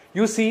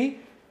 You see,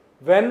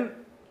 when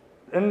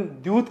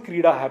Dyut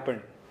Krida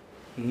happened,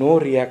 no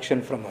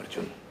reaction from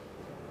Arjun.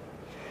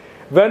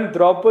 When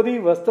Draupadi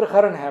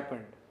Vastraharan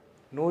happened,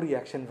 no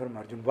reaction from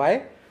Arjun.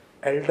 Why?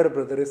 elder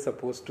brother is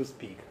supposed to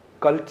speak.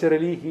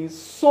 Culturally, he is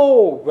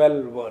so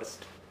well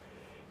versed.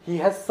 He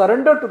has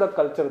surrendered to the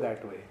culture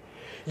that way.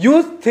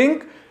 You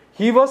think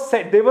they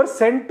were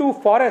sent to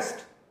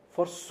forest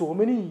for so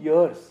many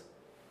years.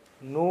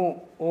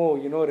 No,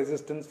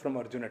 resistance from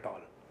Arjuna at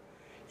all.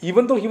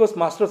 Even though he was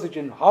master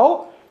situation,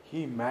 how?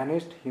 He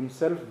managed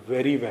himself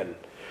very well.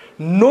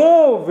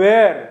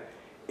 Nowhere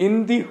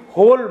in the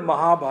whole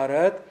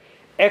Mahabharata,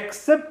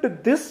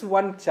 except this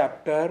one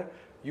chapter,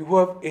 you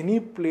have any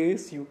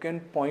place you can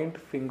point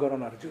finger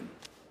on Arjuna.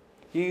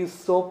 He is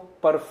so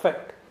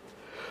perfect.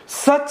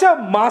 Such a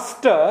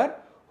master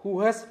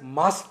who has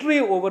mastery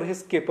over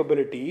his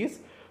capabilities,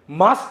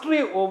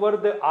 mastery over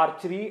the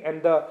archery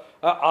and the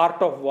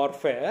art of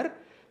warfare,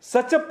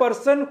 such a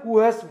person who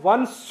has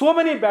won so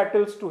many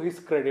battles to his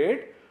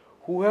credit,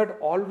 who had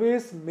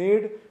always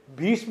made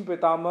Bhishma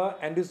Pitama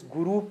and his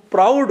guru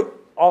proud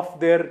of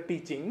their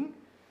teaching,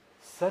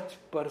 such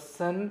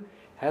person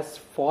has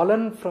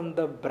fallen from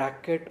the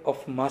bracket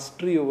of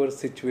mastery over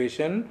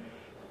situation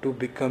to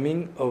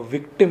becoming a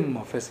victim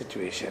of a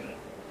situation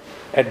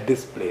at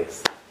this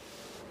place.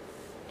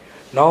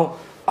 Now,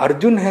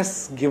 Arjun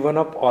has given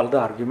up all the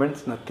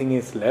arguments, nothing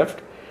is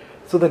left.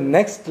 So the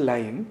next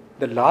line,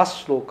 the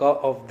last shloka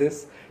of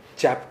this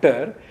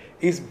chapter,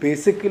 is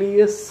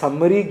basically a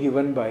summary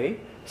given by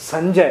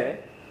Sanjay,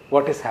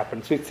 what has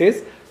happened. So it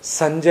says,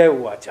 Sanjay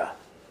Uvacha.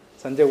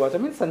 Sanjay Uvacha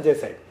means Sanjay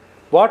said.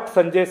 What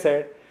Sanjay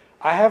said,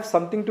 I have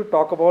something to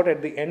talk about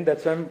at the end,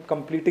 that's why I am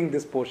completing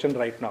this portion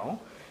right now,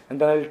 and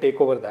then I will take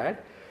over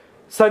that.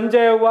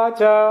 Sanjay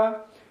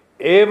Uvacha,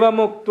 Eva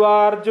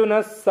Muktva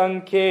Arjuna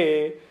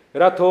Sankhye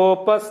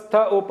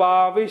Rathopastha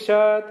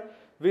Upavishat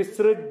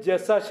Visrujya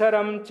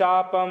Sasharam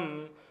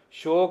Chapam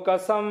Shoka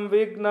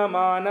Samvigna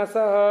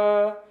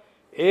Manasah.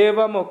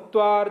 Eva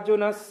Muktva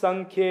Arjuna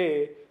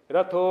Sankhye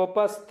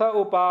Rathopastha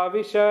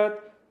Upavishat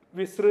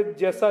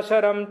Visrujya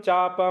Sasharam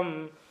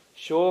Chapam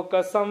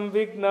Shoka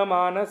Samvigna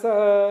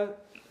Manasah.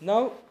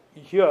 Now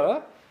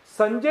here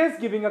Sanjay is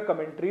giving a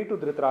commentary to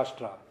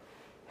Dhritarashtra.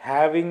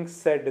 Having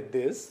said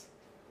this,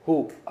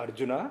 who?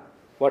 Arjuna.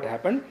 What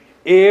happened?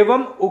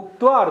 Evam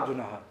Uktva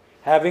Arjuna.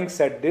 Having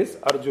said this,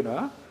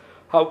 Arjuna.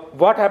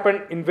 What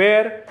happened? In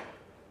where?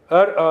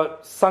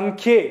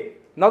 Sankhye.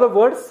 Now the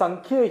word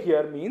Sankhye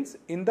here means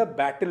in the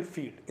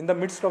battlefield, in the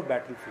midst of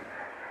battlefield.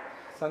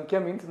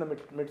 Sankhya means in the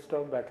midst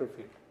of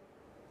battlefield.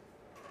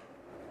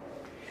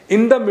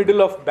 In the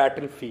middle of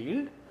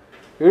battlefield,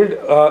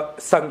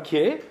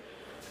 Sankhye,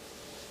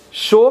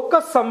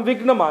 Shoka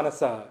Samvigna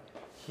Manasa.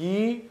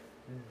 He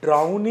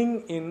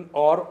drowning in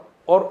or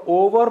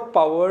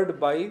overpowered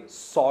by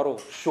sorrow.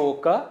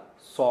 Shoka,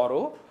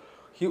 sorrow.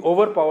 He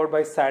overpowered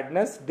by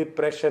sadness,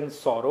 depression,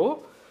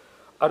 sorrow.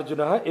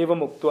 Arjuna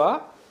evam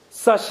uktva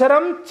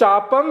Sasharam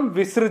Chapam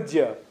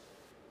Visrujya.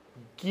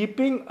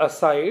 Keeping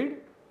aside,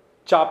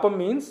 Chapam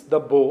means the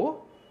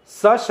bow,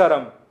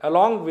 Sasharam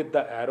along with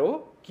the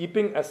arrow,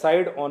 keeping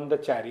aside on the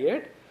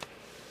chariot.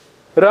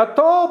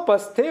 Ratho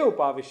Pasthe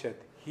Upavishat.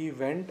 He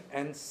went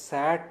and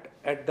sat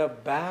at the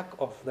back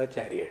of the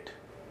chariot.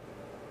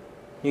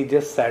 He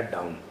just sat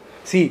down.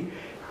 See,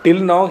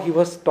 till now he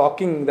was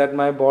talking that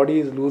my body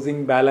is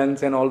losing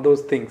balance and all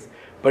those things.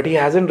 But he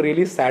hasn't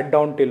really sat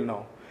down till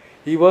now.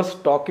 He was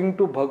talking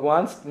to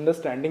Bhagwan in the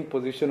standing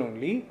position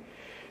only.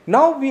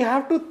 Now we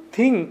have to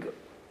think,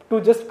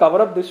 to just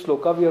cover up this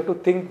shloka, we have to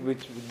think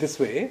this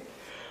way.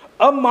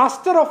 A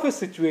master of a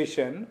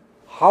situation,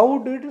 how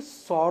did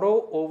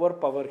sorrow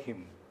overpower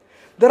him?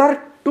 There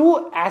are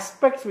two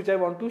aspects which I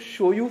want to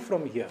show you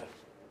from here.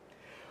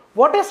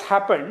 What has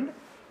happened?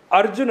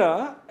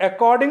 Arjuna,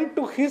 according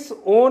to his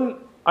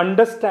own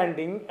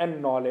understanding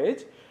and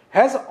knowledge,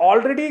 has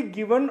already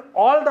given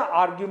all the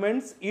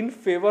arguments in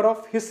favor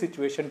of his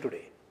situation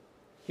today.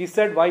 He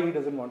said why he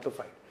doesn't want to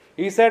fight.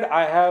 He said,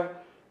 I have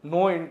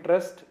no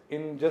interest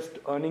in just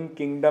earning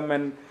kingdom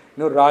and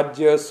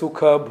Rajya,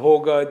 Sukha,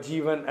 Bhoga,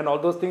 Jivan and all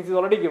those things is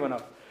already given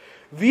up.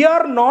 We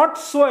are not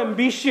so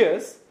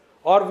ambitious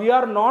or we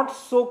are not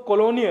so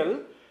colonial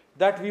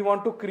that we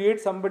want to create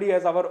somebody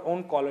as our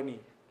own colony.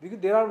 Because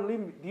there are only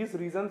these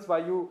reasons why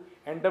you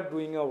end up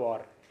doing a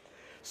war.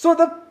 So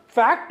the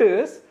fact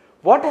is,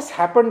 what has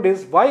happened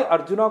is why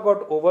Arjuna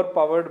got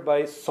overpowered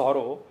by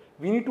sorrow.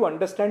 We need to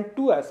understand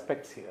two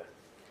aspects here.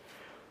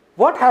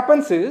 What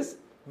happens is,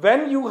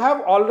 when you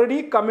have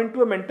already come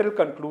into a mental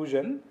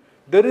conclusion,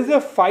 there is a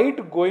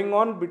fight going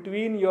on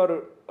between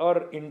your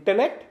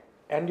intellect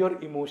and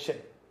your emotion.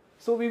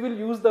 So we will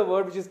use the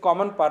word which is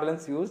common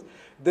parlance used.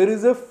 There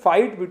is a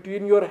fight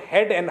between your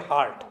head and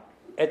heart.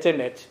 H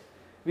and H.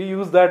 We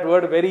use that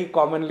word very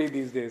commonly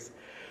these days.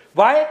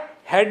 Why?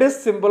 Head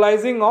is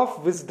symbolizing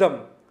of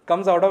wisdom,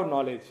 comes out of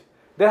knowledge.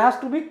 There has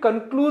to be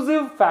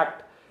conclusive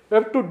fact. You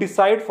have to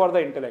decide for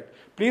the intellect.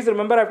 Please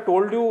remember, I've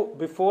told you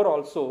before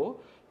also,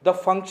 the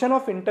function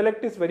of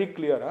intellect is very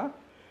clear.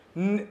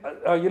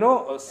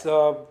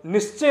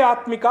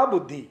 Nischayatmika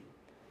buddhi.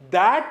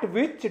 That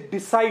which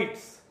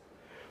decides.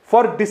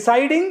 For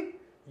deciding,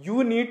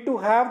 you need to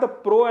have the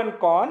pro and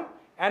con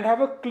and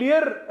have a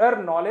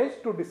clearer knowledge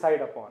to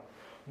decide upon.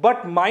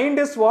 But mind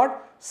is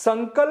what?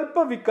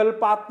 Sankalpa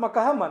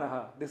vikalpatmakaha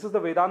manaha. This is the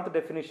Vedanta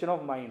definition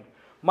of mind.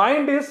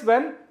 Mind is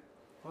when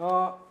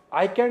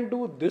I can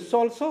do this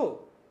also,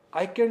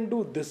 I can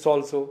do this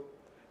also.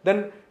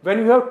 Then when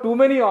you have too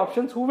many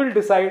options, who will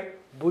decide?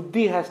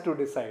 Buddhi has to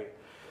decide.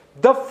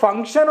 The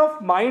function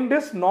of mind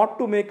is not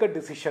to make a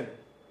decision.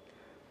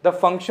 The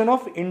function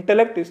of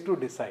intellect is to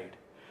decide.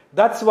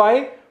 That's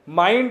why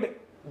mind,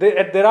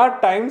 there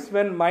are times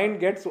when mind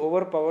gets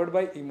overpowered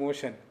by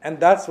emotion. And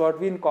that's what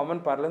we in common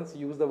parlance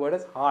use the word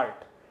as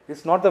heart.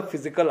 It's not the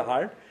physical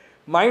heart.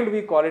 Mind,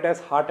 we call it as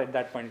heart at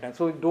that point in time.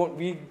 So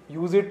we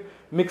use it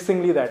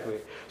mixingly that way.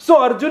 So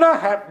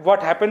Arjuna,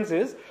 what happens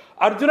is,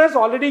 Arjuna has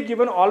already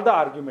given all the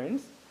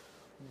arguments,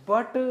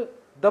 but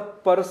the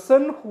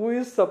person who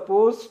is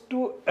supposed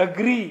to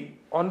agree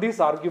on these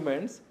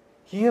arguments,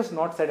 he has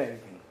not said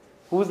anything.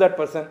 Who is that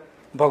person?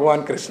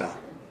 Bhagavan Krishna.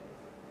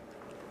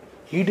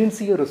 He didn't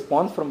see a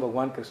response from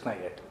Bhagavan Krishna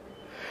yet.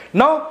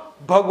 Now,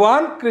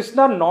 Bhagavan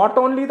Krishna, not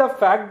only the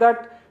fact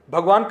that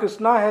Bhagavan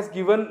Krishna has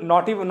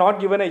not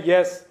given a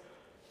yes,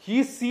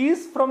 he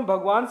sees from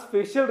Bhagavan's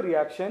facial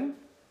reaction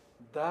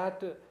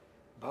that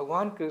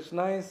Bhagavan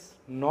Krishna is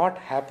not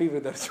happy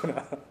with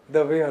Arjuna,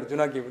 the way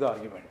Arjuna gave the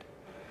argument.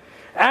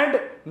 And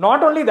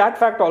not only that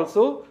fact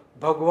also,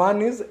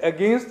 Bhagavan is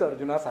against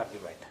Arjuna's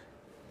argument.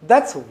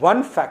 That's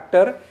one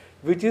factor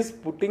which is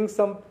putting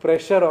some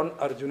pressure on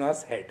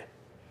Arjuna's head.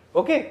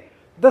 Okay?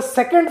 The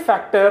second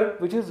factor,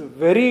 which is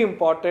very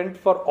important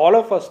for all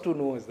of us to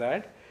know, is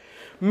that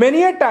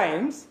many a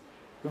times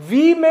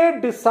we may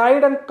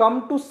decide and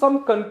come to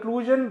some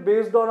conclusion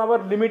based on our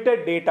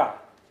limited data.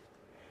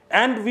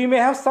 And we may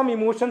have some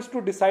emotions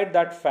to decide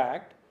that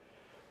fact,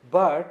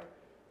 but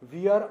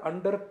we are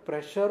under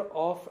pressure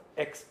of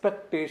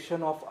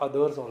expectation of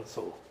others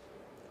also.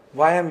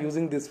 Why I am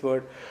using this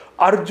word?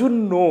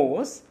 Arjun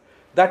knows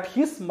that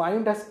his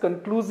mind has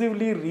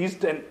conclusively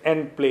reached an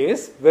end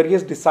place where he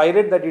has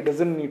decided that he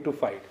doesn't need to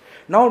fight.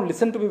 Now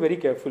listen to me very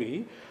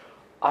carefully.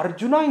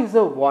 Arjuna is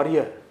a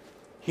warrior.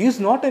 He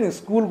is not a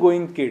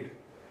school-going kid.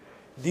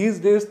 These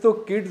days, though,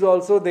 kids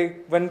also,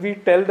 when we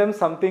tell them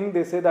something,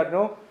 they say that,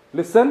 no,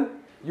 listen,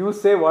 you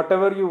say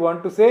whatever you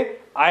want to say,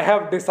 I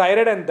have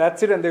decided and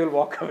that's it, and they will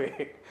walk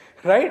away.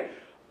 Right?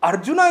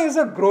 Arjuna is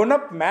a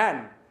grown-up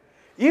man.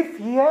 If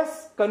he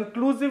has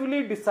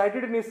conclusively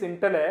decided in his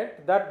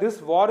intellect that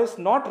this war is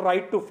not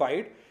right to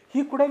fight,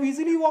 he could have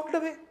easily walked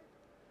away.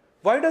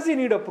 Why does he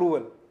need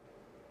approval?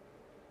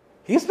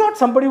 He is not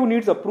somebody who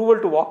needs approval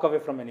to walk away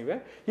from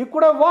anywhere. He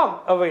could have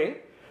walked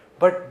away.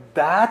 But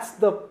that's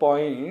the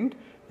point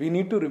we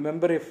need to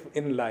remember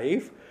in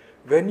life.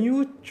 When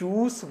you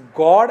choose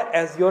God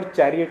as your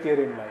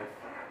charioteer in life,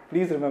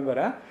 please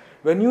remember,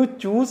 when you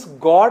choose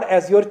God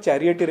as your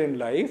charioteer in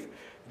life,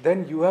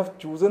 then you have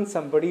chosen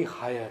somebody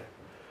higher.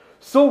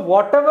 So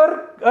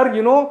whatever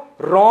are,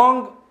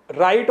 wrong,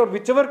 right, or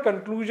whichever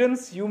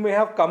conclusions you may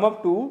have come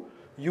up to,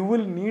 you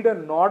will need a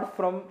nod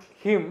from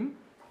him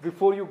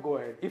before you go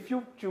ahead. If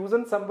you've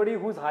chosen somebody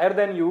who's higher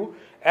than you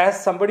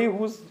as somebody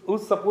who's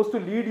supposed to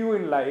lead you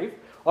in life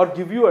or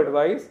give you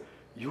advice,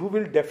 you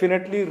will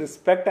definitely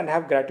respect and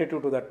have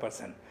gratitude to that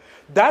person.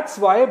 That's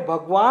why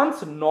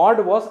Bhagwan's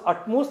nod was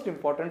utmost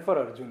important for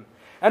Arjun.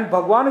 And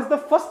Bhagwan is the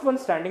first one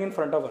standing in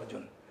front of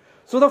Arjun.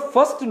 So the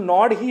first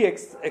nod he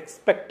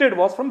expected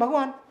was from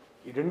Bhagwan.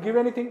 He didn't give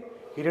anything.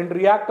 He didn't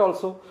react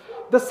also.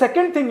 The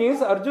second thing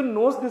is, Arjun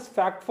knows this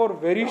fact for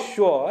very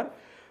sure,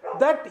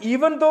 that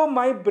even though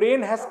my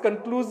brain has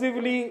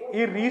conclusively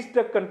reached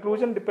a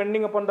conclusion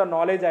depending upon the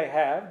knowledge I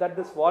have that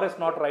this war is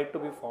not right to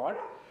be fought,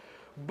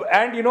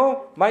 and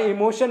my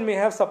emotion may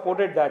have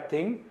supported that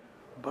thing,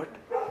 but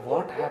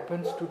what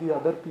happens to the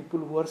other people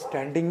who are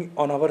standing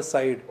on our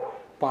side?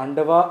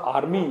 Pandava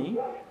army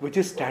which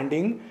is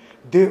standing,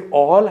 they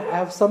all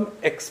have some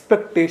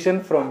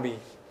expectation from me.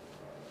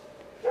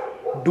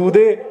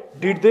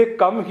 Did they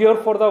come here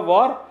for the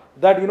war?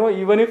 That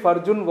even if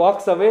Arjun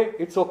walks away,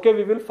 it's okay,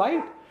 we will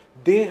fight.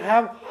 They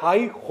have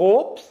high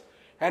hopes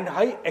and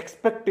high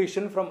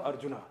expectation from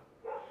Arjuna.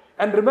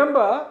 And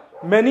remember,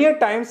 many a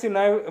times in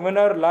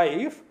our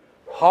life,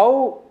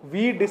 how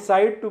we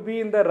decide to be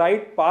in the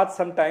right path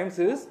sometimes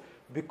is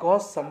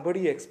because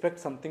somebody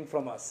expects something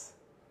from us.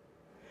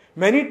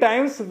 Many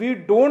times we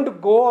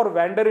don't go or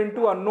wander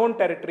into unknown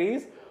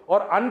territories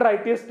or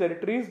unrighteous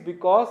territories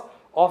because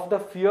of the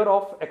fear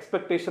of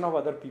expectation of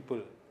other people.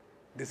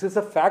 This is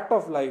a fact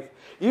of life.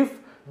 If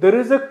there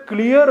is a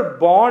clear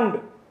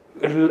bond,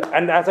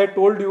 and as I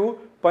told you,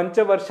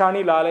 Pancha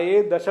Varshani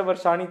Lalaye, Dasha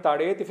Varshani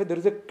Tadayet, if there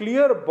is a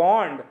clear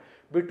bond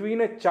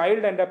between a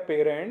child and a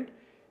parent,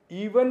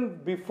 even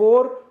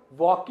before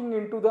walking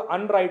into the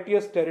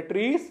unrighteous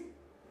territories,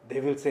 they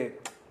will say,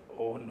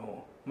 oh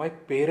no, my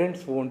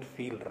parents won't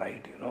feel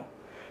right,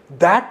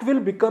 That will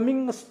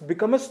become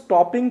a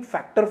stopping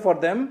factor for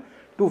them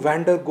to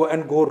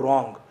go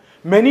wrong.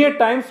 Many a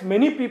times,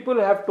 many people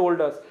have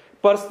told us,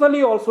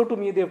 personally also to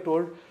me they have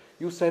told,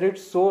 you said it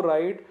so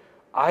right,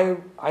 I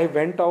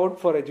went out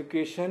for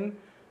education,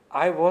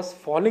 I was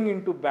falling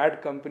into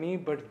bad company,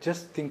 but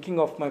just thinking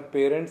of my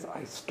parents,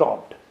 I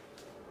stopped.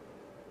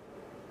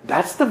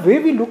 That's the way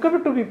we look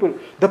up to people.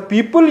 The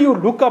people you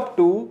look up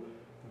to,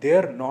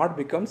 their nod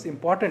becomes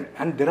important.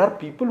 And there are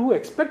people who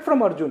expect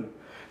from Arjun.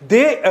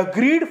 They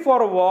agreed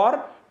for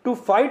war to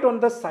fight from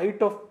the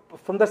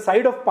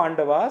side of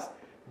Pandavas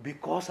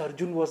because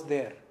Arjun was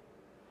there.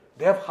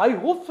 They have high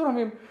hopes from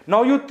him.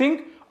 Now you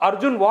think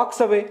Arjun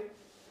walks away.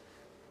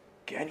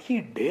 Can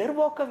he dare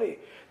walk away?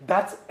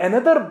 That's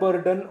another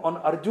burden on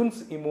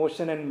Arjun's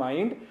emotion and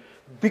mind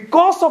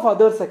because of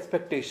others'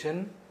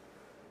 expectation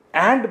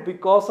and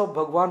because of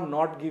Bhagwan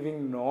not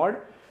giving nod.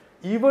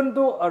 Even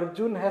though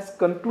Arjun has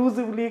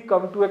conclusively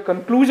come to a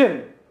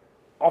conclusion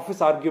of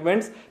his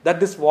arguments that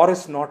this war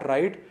is not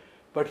right,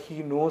 but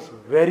he knows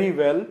very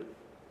well,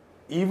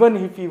 even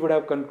if he would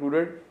have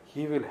concluded,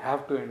 he will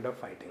have to end up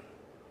fighting.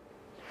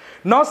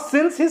 Now,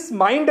 since his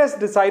mind has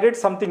decided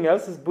something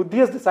else, his buddhi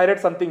has decided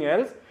something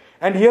else,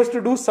 and he has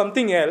to do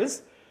something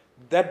else,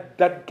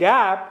 that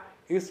gap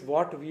is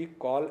what we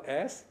call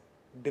as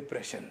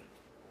depression.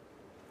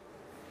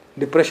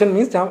 Depression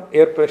means जहाँ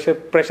air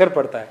pressure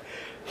पड़ता है.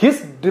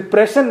 His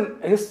depression,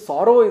 his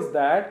sorrow is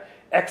that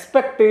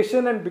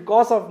expectation, and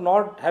because of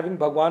not having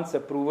Bhagwan's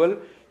approval,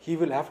 he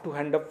will have to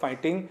end up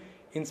fighting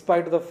in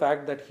spite of the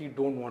fact that he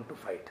don't want to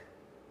fight.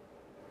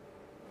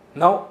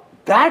 Now,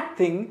 that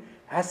thing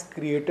has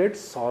created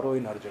sorrow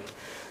in Arjun.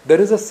 There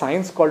is a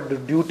science called the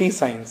duty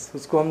science.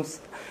 उसको हम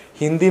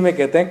हिंदी में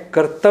कहते हैं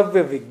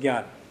कर्तव्य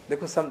विज्ञान.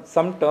 देखो,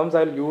 some terms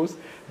I'll use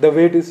the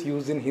way it is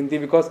used in Hindi,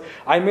 because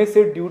I may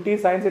say duty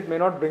science, it may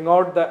not bring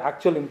out the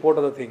actual import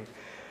of the thing.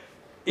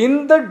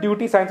 In the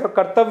duty science or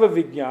kartavya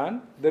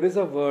vigyan, there is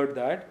a word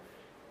that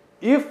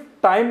if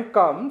time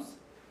comes,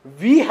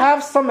 we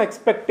have some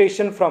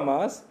expectation from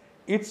us,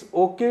 it's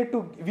okay to,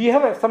 we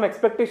have some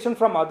expectation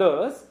from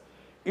others,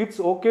 it's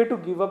okay to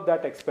give up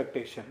that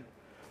expectation.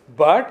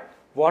 But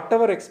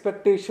whatever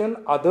expectation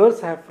others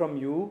have from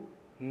you,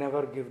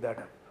 never give that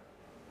up.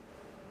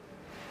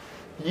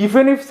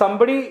 Even if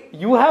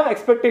you have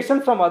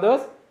expectation from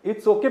others,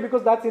 it's okay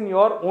because that's in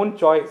your own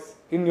choice,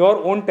 in your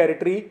own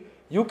territory.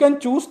 You can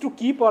choose to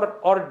keep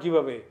or give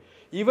away.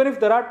 Even if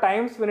there are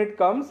times when it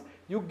comes,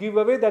 you give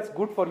away, that's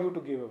good for you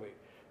to give away.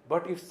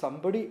 But if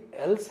somebody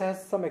else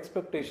has some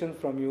expectation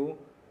from you,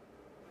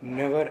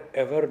 never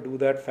ever do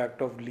that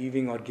fact of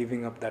leaving or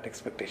giving up that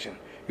expectation.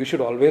 You should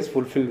always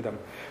fulfill them.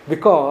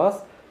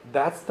 Because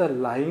that's the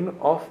line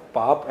of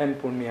Pap and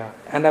Punya.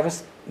 And I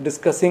was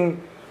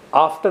discussing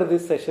after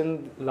this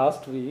session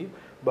last week,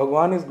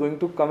 Bhagwan is going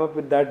to come up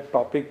with that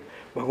topic.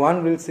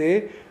 Bhagwan will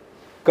say,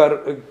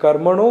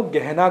 Karmano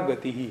Gehna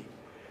Gatihi.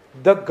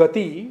 The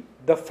Gati,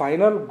 the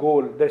final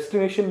goal,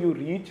 destination you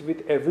reach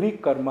with every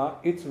karma,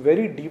 it's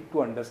very deep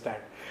to understand.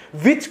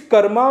 Which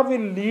karma will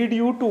lead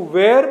you to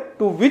where,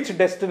 to which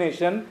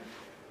destination,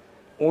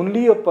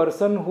 only a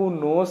person who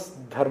knows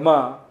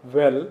dharma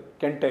well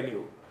can tell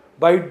you.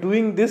 By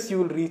doing this, you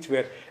will reach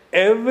where.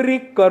 Every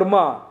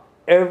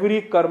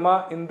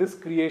karma in this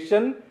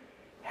creation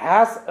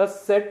has a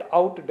set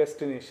out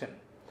destination.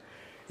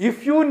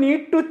 If you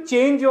need to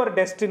change your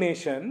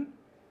destination,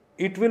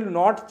 it will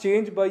not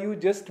change by you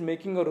just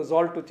making a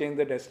resolve to change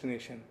the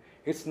destination.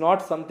 It's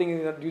not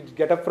something that you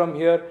get up from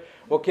here,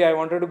 okay, I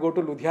wanted to go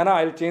to Ludhiana,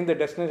 I'll change the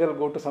destination, I'll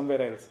go to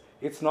somewhere else.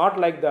 It's not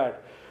like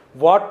that.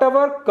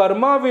 Whatever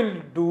karma will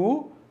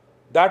do,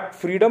 that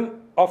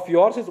freedom of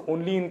yours is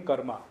only in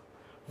karma.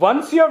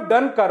 Once you have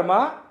done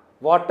karma,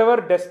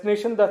 whatever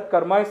destination that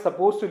karma is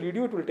supposed to lead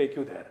you, it will take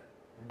you there.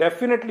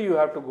 Definitely you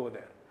have to go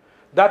there.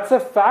 That's a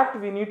fact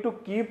we need to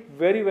keep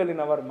very well in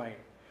our mind.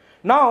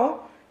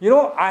 Now,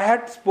 I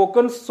had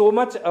spoken so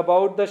much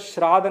about the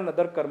Shraddha and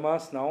other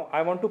karmas now.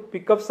 I want to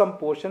pick up some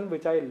portion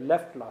which I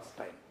left last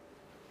time.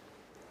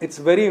 It's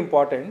very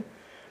important.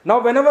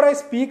 Now, whenever I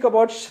speak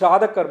about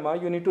Shraddha karma,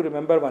 you need to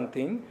remember one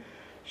thing.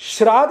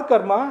 Shraddha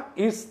karma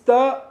is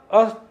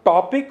a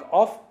topic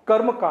of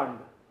Karma Kand.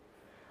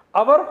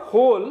 Our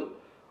whole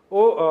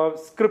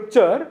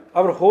scripture,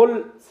 our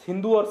whole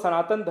Hindu or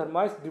Sanatan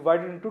Dharma is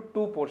divided into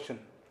two portions.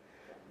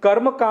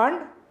 Karma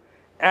Kand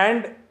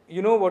and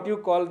what you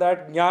call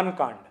that Jnana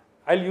Kand.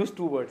 I'll use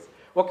two words.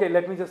 Okay,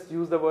 let me just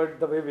use the word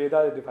the way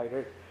Veda is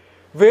divided.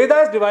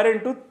 Veda is divided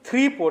into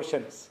three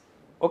portions.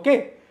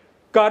 Okay?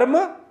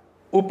 Karma,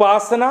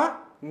 Upasana,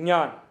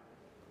 Jnana.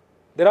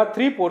 There are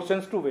three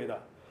portions to Veda.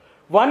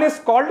 One is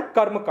called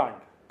Karma Kand.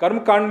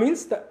 Karma Kand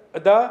means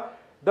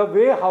the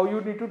way how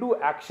you need to do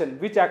action.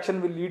 Which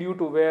action will lead you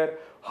to where.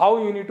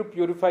 How you need to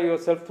purify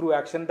yourself through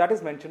action. That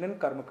is mentioned in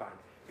Karma Kand.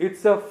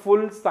 It's a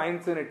full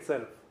science in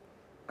itself.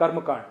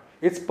 Karma Kand.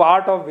 It's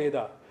part of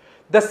Veda.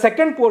 The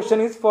second portion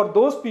is for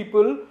those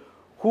people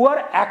who are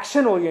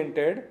action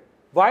oriented.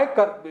 Why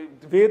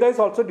Veda is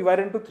also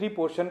divided into three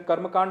portions,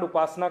 Karma Kand,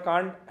 Upasana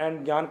Kand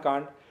and Jnana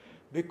Kand,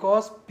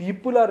 because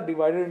people are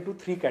divided into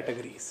three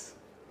categories.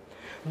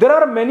 There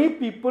are many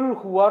people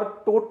who are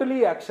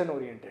totally action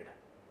oriented.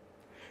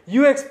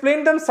 You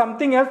explain them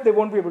something else, they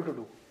won't be able to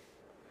do.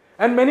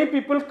 And many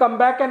people come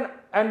back and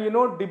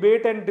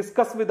debate and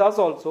discuss with us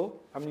also.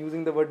 I'm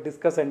using the word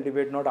discuss and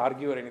debate, not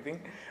argue or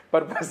anything,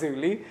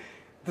 purposively.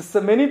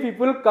 Many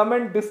people come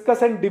and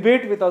discuss and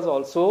debate with us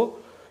also.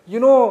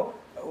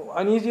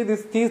 Aniji,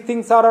 these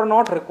things are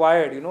not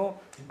required,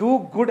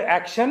 Do good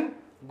action.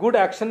 Good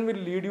action will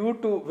lead you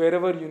to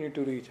wherever you need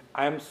to reach.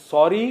 I am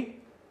sorry,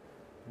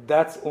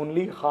 that's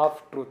only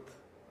half truth.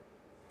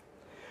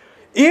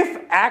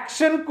 If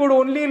action could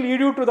only lead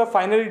you to the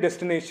final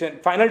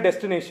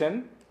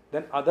destination,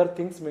 then other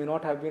things may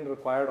not have been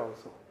required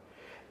also.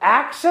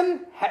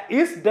 Action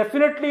is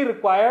definitely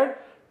required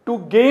to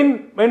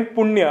gain in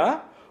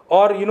punya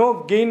or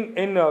gain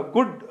in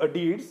good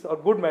deeds or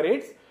good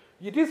merits.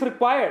 It is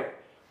required.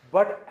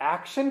 But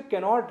action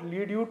cannot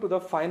lead you to the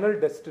final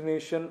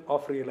destination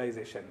of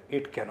realization.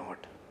 It cannot.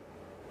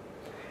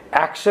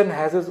 Action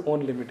has its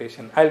own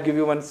limitation. I'll give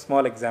you one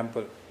small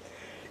example.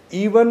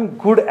 Even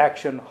good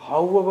action,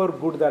 however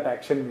good that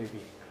action may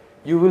be,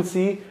 you will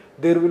see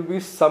there will be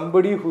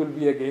somebody who will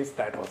be against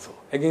that also.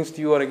 Against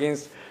you or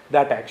against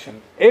that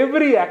action.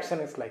 Every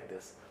action is like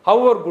this.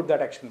 However good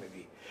that action may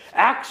be.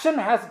 Action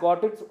has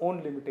got its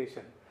own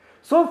limitation.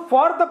 So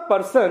for the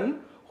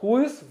person who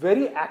is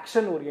very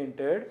action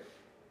oriented,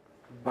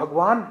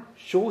 Bhagwan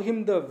show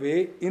him the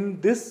way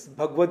in this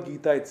Bhagavad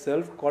Gita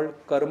itself called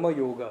Karma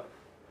Yoga.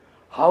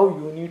 How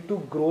you need to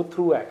grow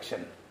through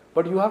action.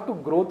 But you have to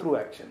grow through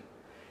action.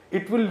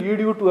 It will lead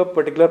you to a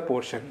particular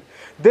portion.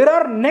 There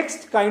are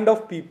next kind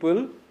of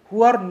people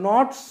who are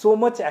not so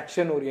much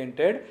action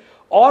oriented,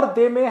 or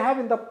they may have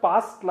in the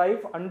past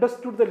life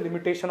understood the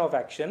limitation of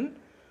action.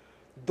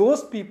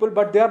 Those people,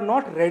 but they are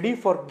not ready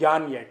for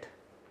Gyan yet.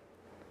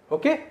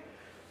 Okay?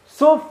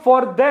 So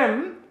for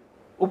them,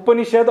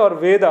 Upanishad or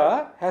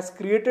Veda has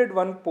created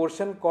one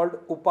portion called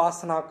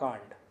Upasana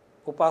Kand.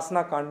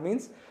 Upasana Kand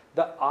means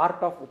the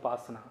art of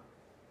Upasana,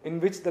 in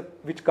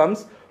which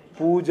comes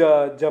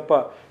Puja,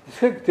 Japa.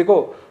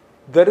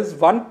 There is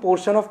one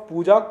portion of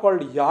Puja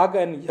called Yag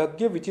and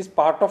Yagya, which is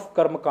part of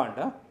Karma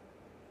Kand.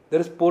 There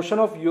is portion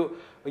of Yag,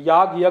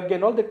 Yagya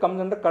and all that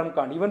comes under Karma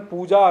Kand. Even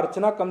Puja,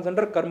 Archana comes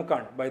under Karma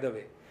Kand, by the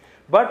way.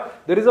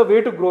 But there is a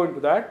way to grow into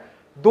that.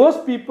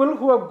 Those people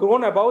who have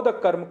grown above the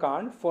Karma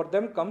Kand, for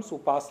them comes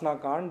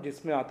Upasana Kand,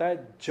 जिसमें आता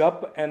है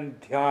Jap and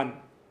Dhyan.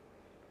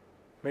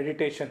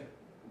 Meditation.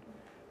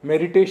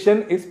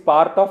 Meditation is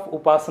part of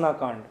Upasana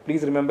Kand.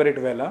 Please remember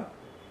it well.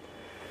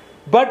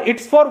 But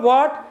it's for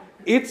what?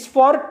 It's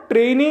for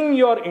training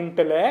your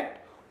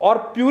intellect or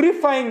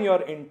purifying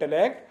your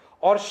intellect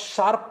or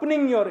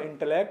sharpening your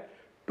intellect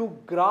to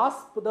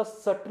grasp the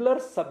subtler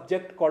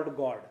subject called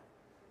God.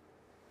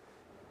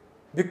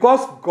 Because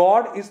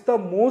God is the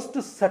most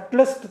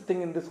subtlest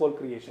thing in this whole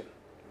creation.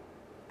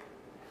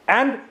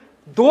 And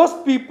those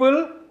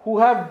people who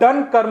have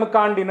done Karma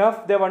Kand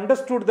enough, they have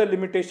understood the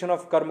limitation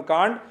of Karma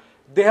Kand.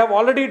 They have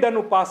already done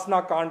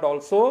Upasana Kand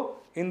also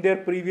in their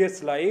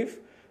previous life.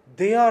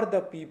 They are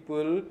the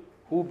people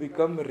who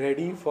become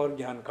ready for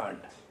Gyan Kand.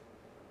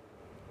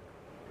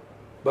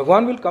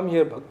 Bhagwan will come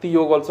here. Bhakti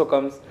Yoga also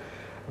comes.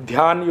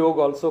 Dhyan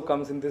Yoga also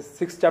comes in this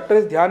 6th chapter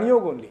is Dhyan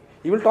Yoga only.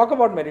 He will talk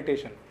about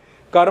meditation.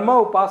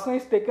 Karma Upasana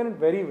is taken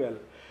very well.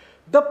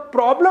 The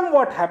problem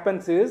what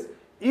happens is,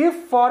 if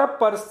for a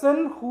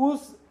person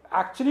whose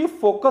actually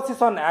focus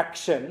is on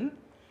action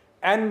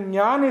and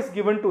Jnana is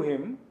given to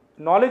him,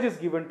 knowledge is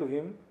given to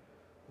him,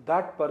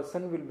 that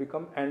person will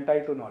become anti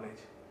to knowledge.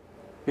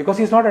 Because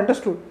he is not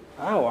understood.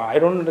 Oh, I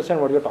don't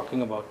understand what you are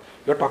talking about.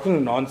 You are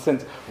talking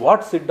nonsense.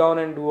 What, sit down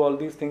and do all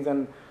these things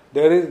and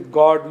there is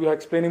God, you are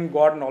explaining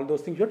God and all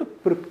those things. You have to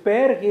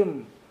prepare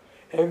him.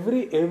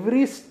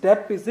 Every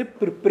step is a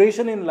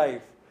preparation in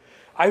life.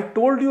 I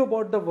told you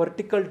about the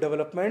vertical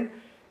development.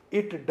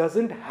 It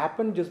doesn't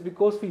happen just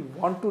because we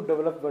want to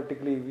develop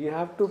vertically. We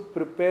have to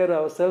prepare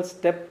ourselves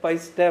step by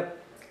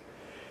step.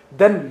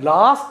 Then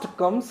last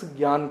comes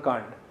Gyan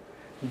Kand.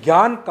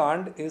 Gyan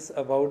Kand is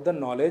about the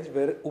knowledge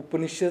where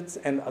Upanishads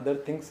and other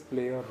things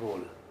play a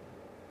role.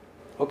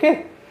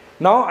 Okay?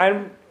 Now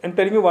I'm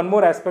telling you one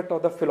more aspect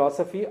of the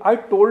philosophy. I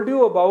told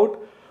you about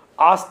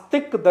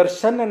Astik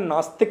Darshan and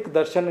Nastik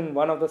Darshan in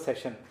one of the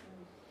session.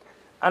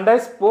 And I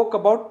spoke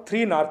about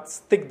 3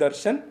 Nastik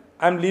Darshan.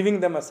 I'm leaving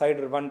them aside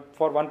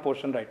for one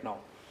portion right now.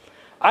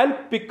 I'll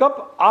pick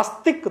up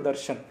Astik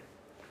Darshan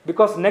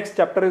because next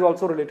chapter is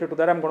also related to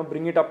that. I'm going to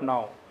bring it up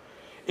now.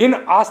 In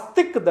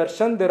Astik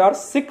Darshan, there are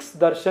 6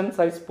 darshans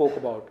I spoke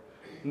about.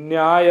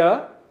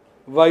 Nyaya,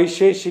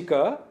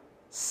 Vaisheshika,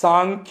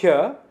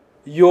 Sankhya,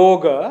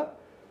 Yoga,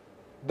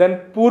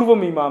 then Purva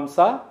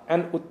Mimamsa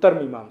and Uttar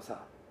Mimamsa.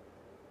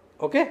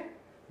 Okay?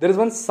 There is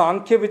one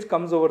Sankhya which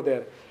comes over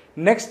there.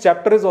 Next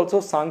chapter is also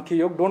Sankhya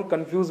Yoga. Don't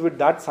confuse with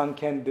that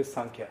Sankhya and this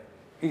Sankhya.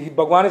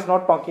 Bhagwan is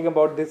not talking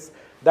about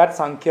that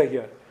Sankhya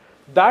here.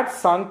 That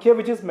Sankhya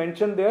which is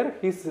mentioned there,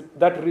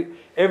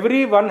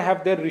 everyone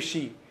have their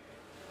Rishi.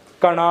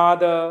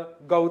 Kanada,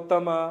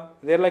 Gautama,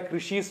 they are like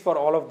Rishis for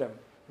all of them.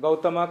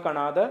 Gautama,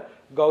 Kanada,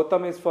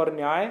 Gautama is for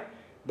Nyaya,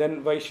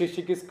 then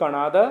Vaisheshik is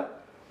Kanada,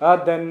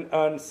 then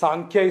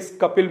Sankhya is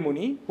Kapil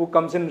Muni, who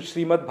comes in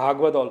Srimad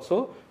Bhagavad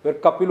also, where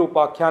Kapil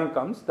Upakhyan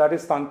comes, that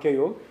is Sankhya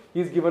Yoga. He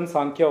is given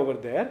Sankhya over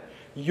there.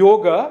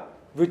 Yoga,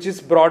 which is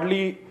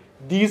broadly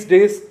these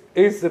days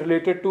is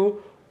related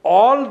to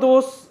all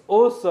those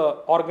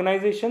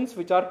organizations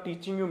which are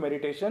teaching you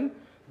meditation.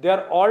 they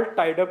are all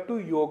tied up to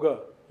yoga.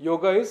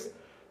 Yoga is,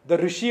 the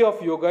Rishi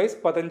of yoga is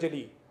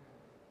Patanjali.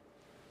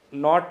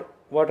 Not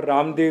what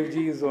Ramdev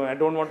ji is. I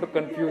don't want to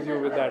confuse you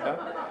with that.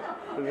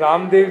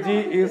 Ramdev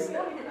ji is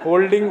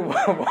holding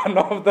one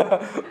of the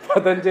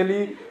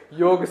Patanjali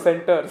yoga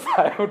centers.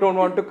 I don't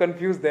want to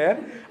confuse there.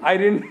 I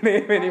didn't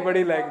name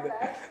anybody like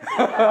that.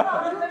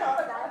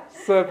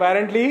 So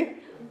apparently,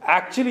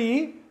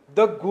 actually,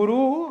 the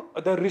guru,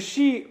 the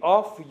Rishi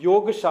of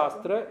Yoga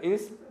Shastra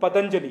is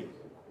Patanjali.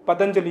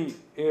 Patanjali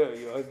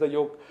is the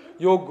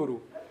yoga guru.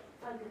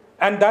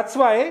 And that's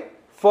why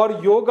for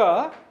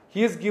yoga,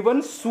 he is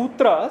given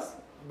sutras,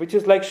 which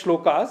is like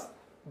shlokas,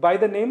 by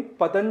the name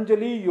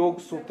Patanjali Yoga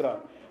Sutra.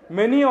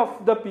 Many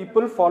of the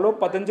people follow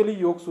Patanjali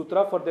Yoga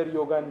Sutra for their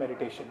yoga and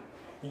meditation.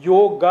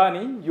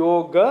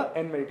 Yoga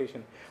and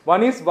meditation.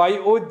 One is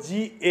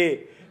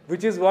YOGA,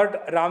 which is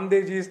what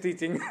Ramdev ji is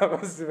teaching.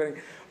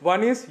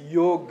 One is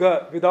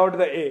yoga without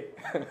the A.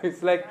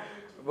 It's like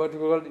what you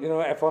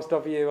call,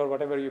 apostrophe A or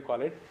whatever you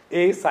call it.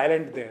 A is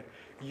silent there.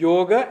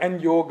 Yoga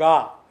and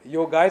yoga.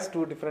 Yoga is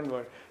two different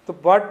words. So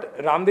what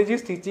Ramdev ji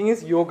is teaching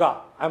is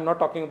yoga. I'm not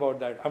talking about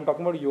that. I'm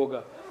talking about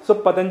yoga. So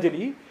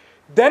Patanjali.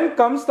 Then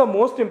comes the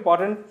most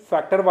important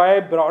factor why I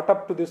brought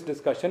up to this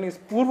discussion is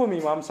Purva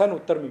Mimamsa and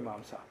Uttar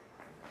Mimamsa.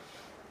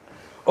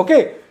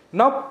 Okay,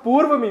 now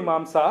Purva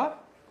Mimamsa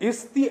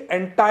is the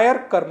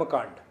entire Karma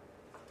Kand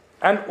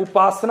and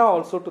Upasana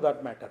also to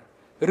that matter.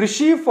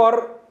 Rishi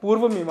for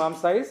Purva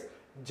Mimamsa is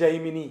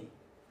Jaimini.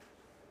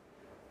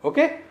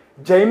 Okay,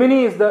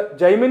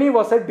 Jaimini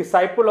was a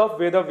disciple of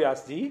Veda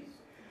Vyasji.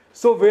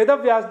 So Veda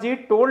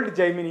Vyasji told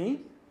Jaimini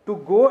to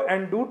go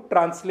and do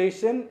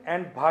translation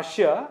and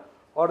bhashya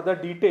or the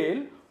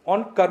detail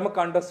on Karma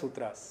Kanda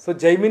Sutras. So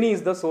Jaimini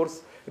is the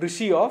source,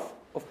 Rishi of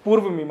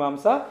Purva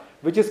Mimamsa,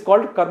 which is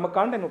called Karma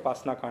Kand and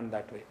Upasana Kand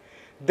that way.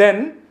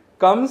 Then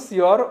comes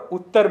your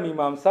Uttar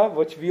Mimamsa,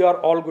 which we are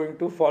all going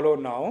to follow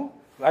now.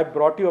 I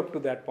brought you up to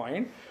that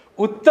point.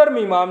 Uttar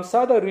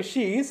Mimamsa, the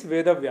Rishi is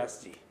Veda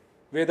Vyasji,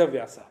 Veda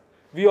Vyasa.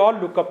 We all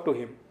look up to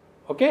him.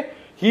 Okay?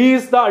 He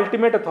is the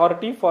ultimate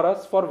authority for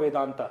us for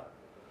Vedanta.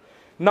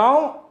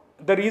 Now,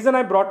 the reason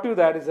I brought you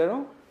that is,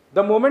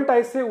 the moment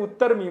I say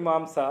Uttar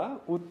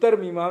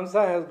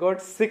Mimamsa has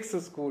got 6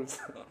 schools.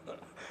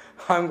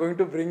 I'm going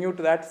to bring you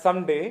to that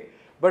someday,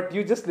 but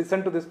you just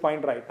listen to this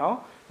point right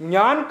now.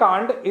 Jnana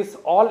Kand is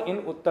all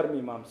in Uttar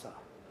Mimamsa.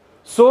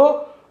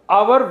 So,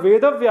 our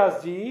Veda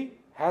Vyasji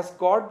has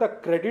got the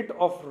credit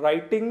of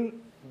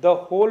writing the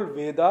whole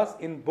Vedas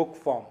in book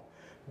form.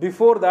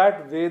 Before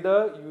that,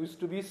 Veda used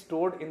to be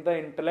stored in the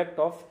intellect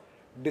of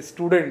the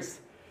students,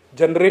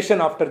 generation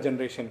after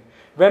generation.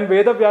 When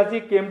Veda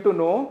Vyasji came to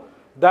know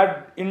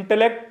that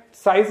intellect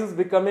size is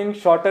becoming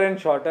shorter and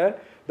shorter,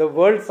 the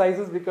world size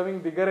is becoming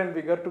bigger and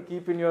bigger to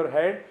keep in your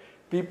head,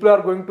 people are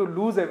going to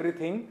lose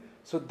everything.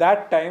 So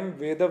that time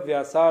Veda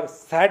Vyasa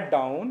sat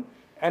down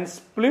and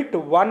split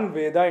one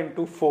Veda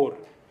into 4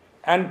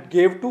 and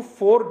gave to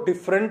 4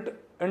 different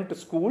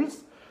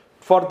schools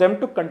for them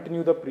to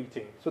continue the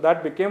preaching. So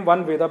that became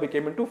one Veda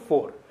became into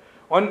 4.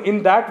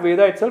 In that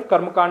Veda itself,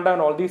 Karma Kanda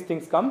and all these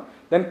things come.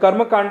 Then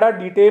Karma Kanda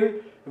detail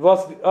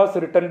was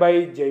written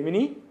by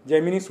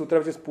Jaimini Sutra,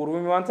 which is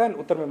Purva Mimamsa, and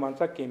Uttar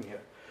Mimamsa came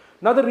here.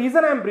 Now the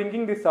reason I am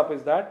bringing this up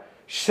is that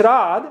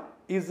Shraddh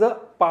is a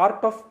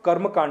part of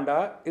Karma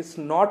Kanda, is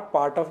not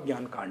part of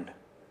Jnana Kand.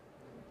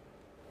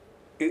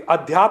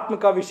 अध्यात्म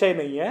का विषय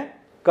नहीं है,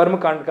 कर्म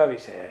कांड का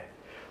विषय है.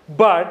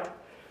 But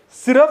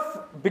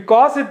सिर्फ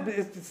because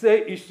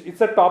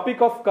it's a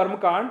topic of कर्म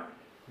कांड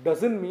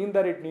doesn't mean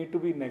that it need to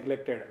be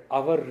neglected.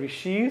 Our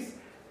rishis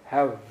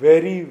have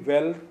very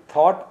well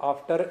thought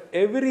after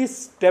every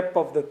step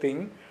of the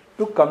thing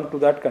to come to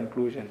that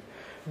conclusion.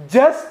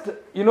 Just,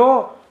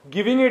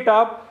 giving it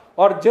up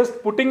or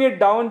just putting it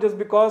down just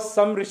because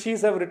some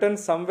rishis have written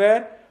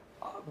somewhere,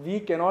 we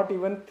cannot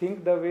even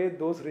think the way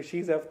those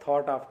rishis have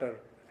thought after.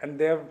 And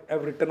they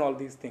have written all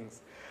these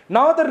things.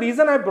 Now the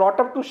reason I brought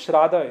up to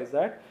Shraddha is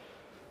that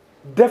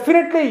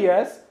definitely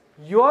yes,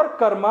 your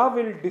karma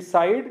will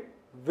decide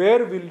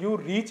where will you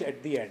reach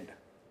at the end.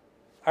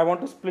 I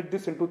want to split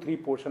this into 3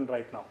 portions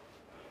right now.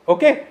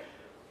 Okay?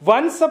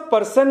 Once a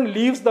person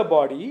leaves the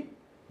body,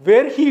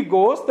 where he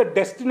goes, the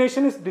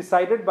destination is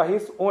decided by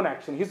his own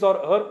action, his or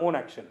her own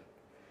action.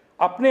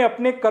 अपने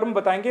अपने कर्म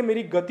बताएंगे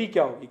मेरी गति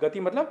क्या होगी. गति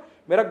मतलब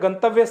मेरा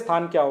गंतव्य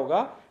स्थान क्या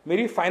होगा,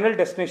 मेरी फाइनल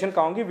डेस्टिनेशन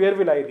कहाँ होगी, where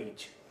will I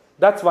reach.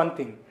 That's one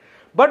thing.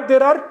 But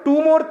there are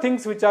 2 more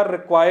things which are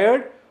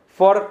required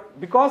for,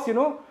 because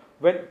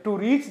when to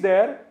reach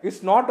there,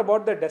 it's not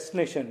about the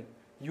destination.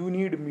 You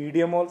need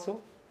medium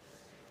also.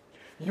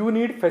 You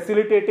need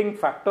facilitating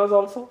factors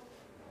also.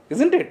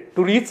 Isn't it?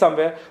 To reach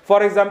somewhere.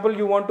 For example,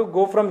 you want to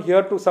go from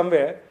here to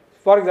somewhere.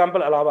 For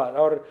example, Allahabad,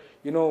 or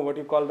what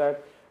you call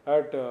that,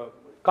 at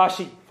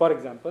Kashi, for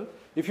example.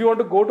 If you want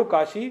to go to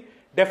Kashi,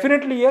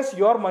 definitely yes,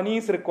 your money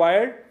is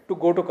required to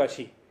go to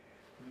Kashi.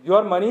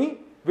 Your money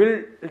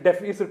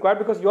is required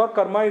because your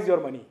karma is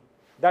your money.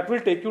 That will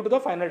take you to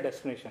the final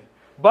destination.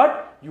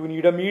 But you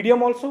need a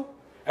medium also.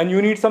 And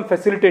you need some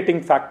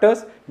facilitating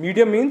factors.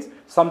 Medium means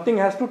something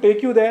has to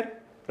take you there.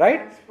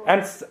 right?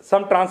 And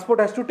some transport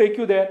has to take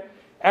you there.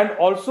 And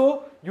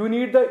also you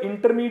need the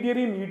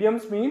intermediary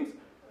mediums, means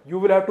you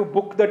will have to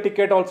book the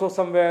ticket also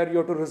somewhere, you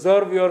have to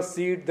reserve your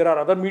seat, there are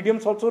other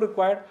mediums also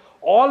required.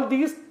 All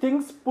these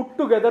things put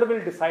together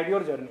will decide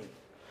your journey.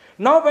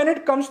 Now when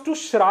it comes to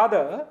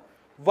Shraddha,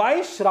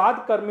 why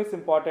Shraddha karma is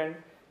important?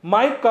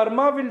 My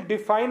karma will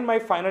define my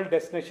final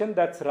destination,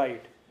 that's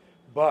right.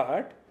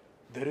 But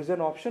there is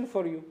an option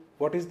for you.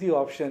 What is the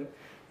option?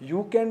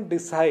 You can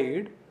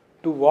decide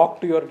to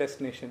walk to your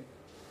destination.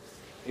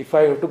 If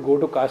I have to go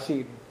to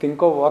Kashi,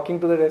 think of walking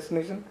to the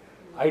destination.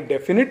 I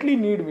definitely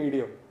need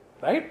medium,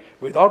 right?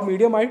 Without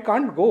medium, I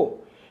can't go.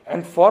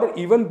 And for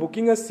even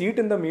booking a seat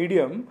in the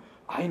medium,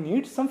 I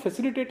need some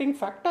facilitating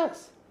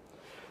factors.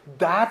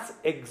 That's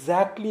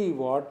exactly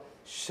what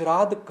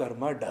Shraddha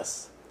karma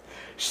does.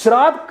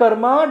 Shraddha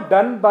karma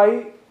done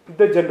by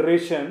the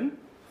generation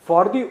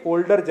for the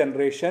older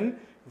generation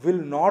will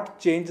not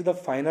change the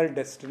final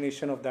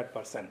destination of that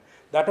person.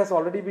 That has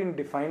already been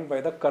defined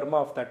by the karma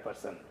of that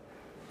person.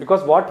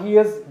 Because what he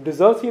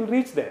deserves, he'll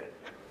reach there.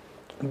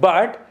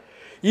 But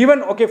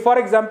even, okay, for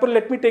example,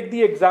 let me take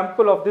the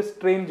example of this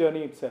train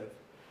journey itself.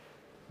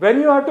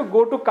 When you have to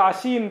go to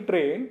Kashi in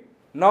train,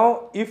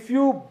 now if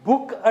you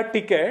book a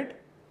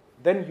ticket,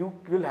 then you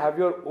will have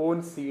your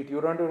own seat.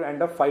 You don't have to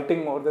end up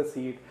fighting over the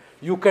seat.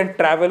 You can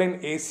travel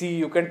in AC,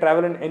 you can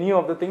travel in any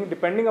of the things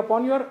depending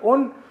upon your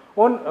own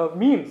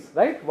means,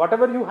 right?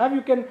 Whatever you have,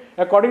 you can,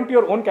 according to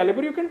your own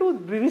caliber, you can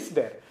reach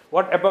there.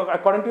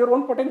 According to your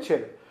own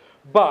potential.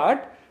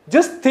 But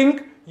just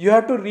think, you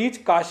have to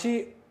reach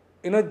Kashi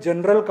in a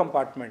general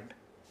compartment.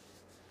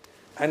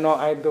 And now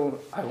I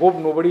hope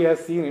nobody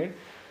has seen it.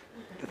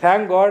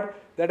 Thank God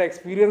that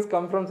experience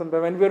comes from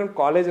somewhere. When we were in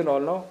college and all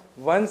now,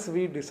 once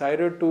we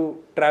decided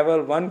to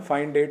travel one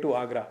fine day to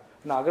Agra.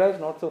 And Agra is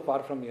not so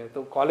far from here.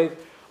 So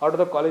out of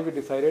the college we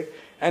decided,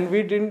 and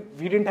we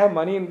didn't have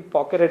money in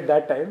pocket at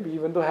that time. We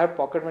even though had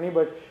pocket money,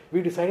 but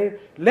we decided,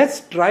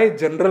 let's try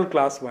general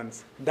class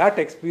once. That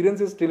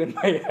experience is still in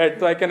my head,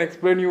 so I can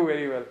explain you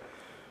very well.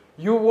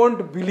 You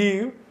won't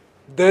believe,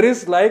 there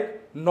is like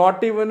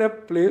not even a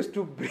place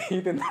to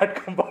breathe in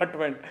that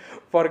compartment.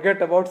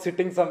 Forget about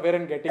sitting somewhere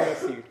and getting a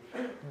seat.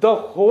 The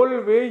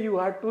whole way you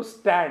have to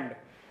stand.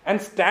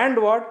 And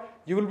stand what?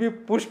 You will be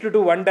pushed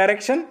to one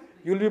direction,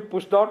 you will be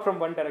pushed out from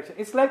one direction.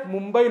 It's like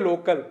Mumbai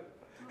local.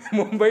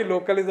 Mumbai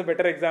local is a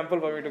better example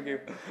for me to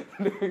give.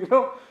 You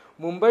know,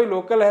 Mumbai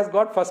local has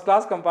got first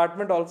class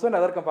compartment also and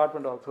other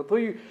compartment also. So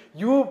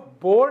you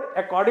board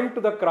according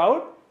to the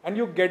crowd and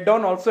you get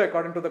down also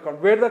according to the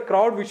crowd. Where the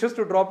crowd wishes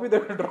to drop you, they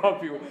will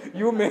drop you.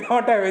 You may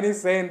not have any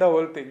say in the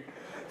whole thing.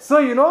 So,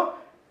 you know,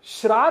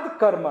 Shraddha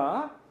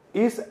karma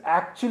is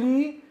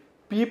actually,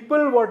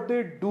 people what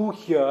they do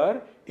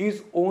here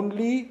is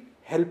only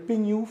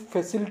helping you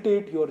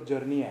facilitate your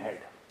journey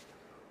ahead.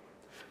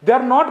 They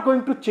are not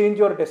going to change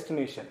your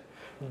destination.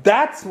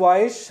 That's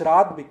why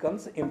Shraddha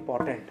becomes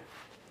important.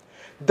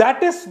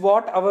 That is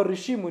what our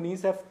Rishi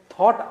Munis have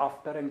thought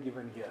after and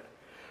given here.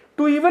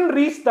 To even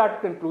reach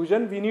that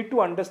conclusion, we need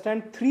to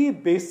understand three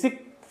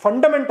basic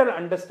fundamental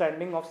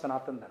understanding of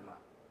Sanatana Dharma.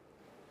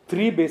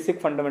 Three basic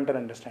fundamental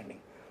understanding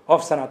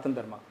of Sanatana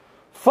Dharma.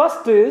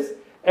 First is,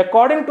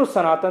 according to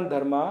Sanatana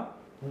Dharma,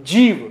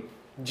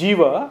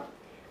 Jiva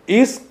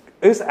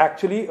is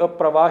actually a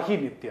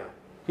Pravahi Nitya.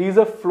 He is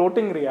a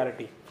floating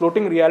reality.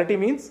 Floating reality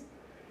means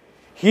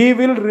he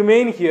will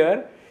remain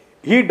here.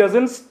 He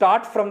doesn't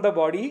start from the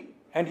body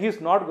and he is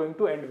not going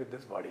to end with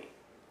this body.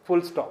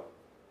 Full stop.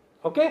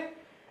 Okay?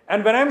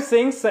 And when I am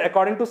saying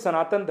according to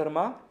Sanatana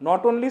Dharma,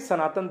 not only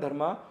Sanatana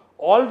Dharma,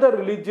 all the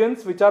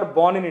religions which are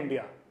born in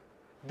India,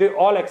 they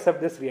all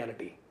accept this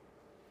reality.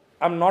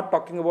 I am not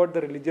talking about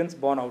the religions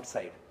born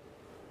outside.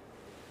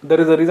 There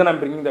is a reason I am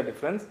bringing the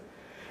difference.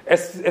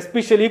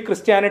 Especially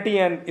Christianity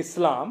and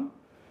Islam,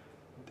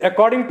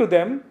 according to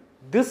them,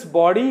 this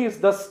body is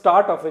the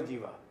start of a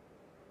jiva.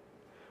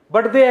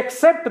 But they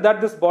accept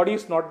that this body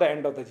is not the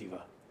end of the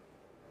jiva.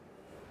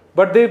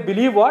 But they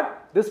believe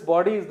what? This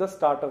body is the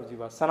start of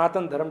jiva.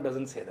 Sanatana Dharma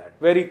doesn't say that.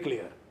 Very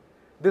clear.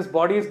 This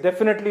body is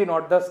definitely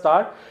not the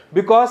start,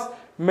 because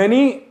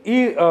many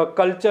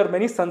culture,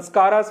 many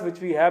sanskaras which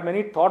we have,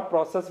 many thought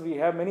process we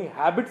have, many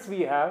habits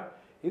we have,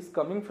 is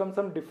coming from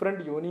some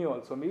different yoni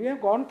also. We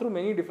have gone through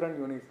many different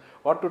yonis.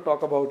 What to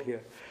talk about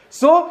here?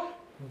 So,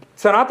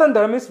 Sanatana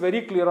Dharma is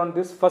very clear on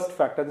this first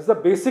factor. This is the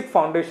basic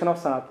foundation of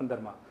Sanatana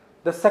Dharma.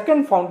 The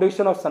second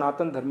foundation of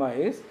Sanatana Dharma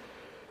is,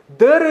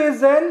 there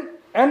is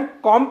an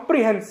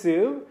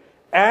comprehensive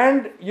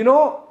and,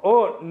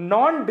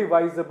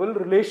 non-divisible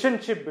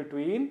relationship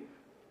between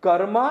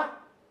karma,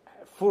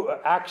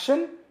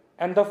 action,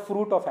 and the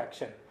fruit of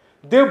action.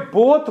 They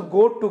both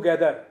go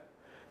together.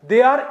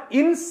 They are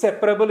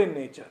inseparable in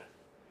nature.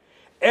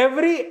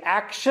 Every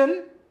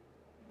action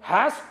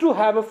has to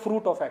have a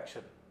fruit of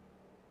action.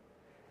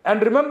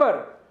 And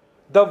remember,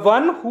 the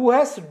one who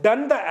has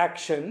done the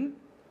action,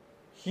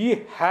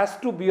 he has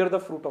to bear the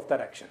fruit of that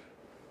action.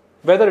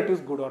 Whether it is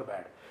good or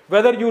bad.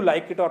 Whether you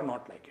like it or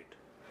not like it.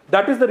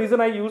 That is the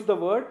reason I use the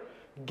word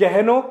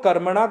Geheno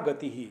Karmana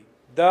Gatihi.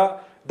 The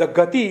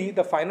gati,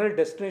 the final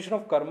destination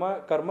of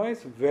karma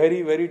is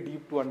very, very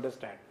deep to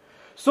understand.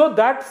 So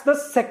that's the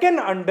second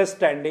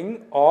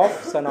understanding of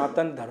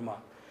Sanatan Dharma.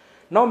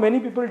 Now many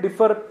people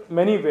differ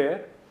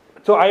manywhere.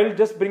 So I will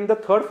just bring the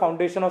third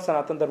foundation of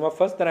Sanatan Dharma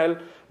first, then I will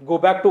go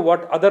back to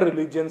what other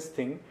religions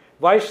think,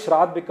 why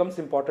Shraddha becomes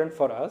important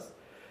for us.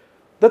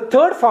 The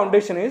third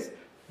foundation is,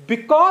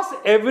 because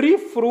every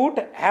fruit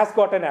has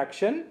got an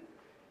action,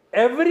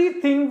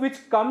 everything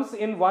which comes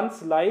in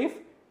one's life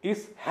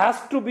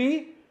has to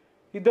be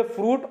the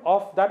fruit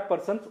of that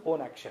person's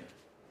own action,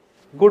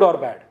 good or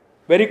bad.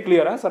 Very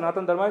clear, huh?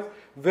 Sanatan Dharma is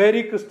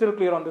very crystal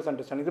clear on this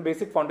understanding. It's the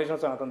basic foundation of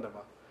Sanatan Dharma.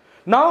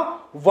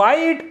 Now, why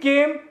it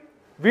came,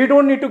 we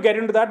don't need to get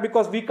into that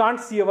because we can't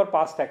see our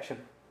past action.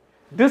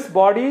 This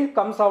body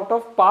comes out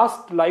of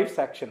past life's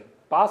action.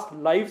 Past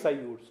lives I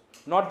use,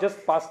 not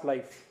just past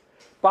life.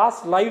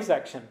 Past lives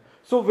action.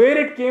 So where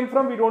it came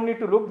from, we don't need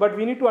to look, but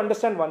we need to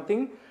understand one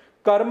thing.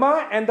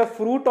 Karma and the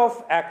fruit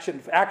of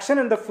action, action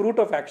and the fruit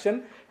of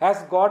action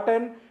has got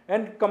an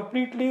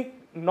completely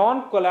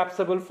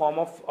non-collapsible form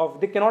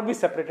of they cannot be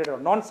separated or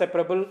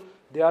non-separable,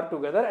 they are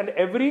together, and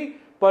every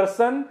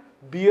person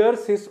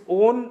bears his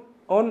own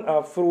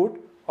fruit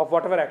of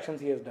whatever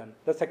actions he has done.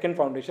 The second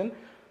foundation.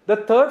 The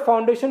third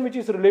foundation which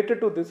is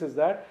related to this is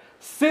that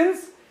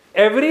since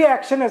every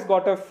action has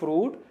got a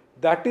fruit,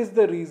 that is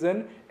the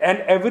reason, and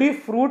every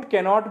fruit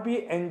cannot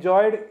be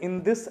enjoyed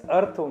in this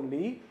earth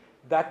only.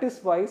 That is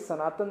why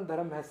Sanatan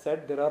Dharma has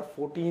said there are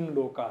 14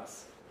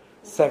 lokas.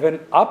 7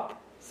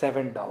 up,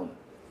 7 down.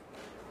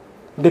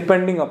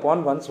 Depending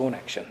upon one's own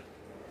action.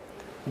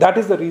 That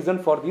is the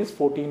reason for these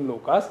 14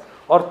 lokas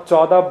or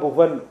 14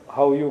 bhuvan,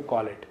 how you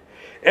call it.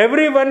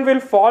 Everyone will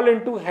fall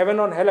into heaven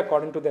or hell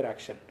according to their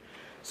action.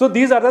 So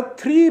these are the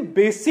three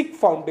basic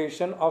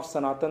foundation of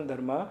Sanatan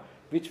Dharma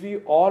which we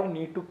all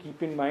need to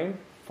keep in mind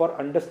for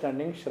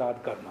understanding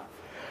Shraddha Karma.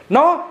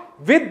 Now,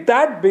 with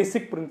that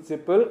basic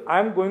principle, I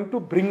am going to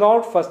bring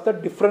out first the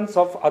difference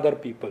of other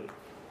people.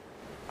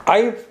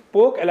 I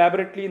spoke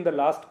elaborately in the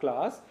last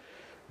class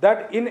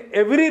that in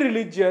every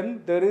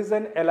religion there is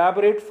an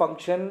elaborate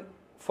function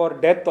for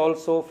death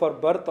also, for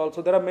birth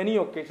also. There are many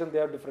occasions they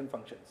have different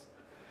functions.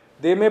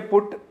 They may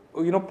put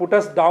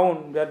us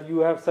down that you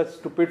have such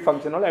stupid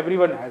function.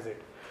 Everyone has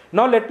it.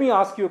 Now let me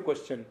ask you a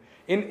question.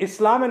 In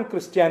Islam and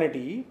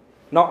Christianity,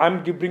 now I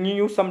am bringing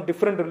you some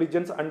different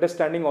religions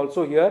understanding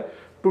also here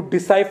to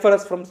decipher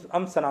us from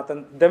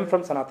Sanatan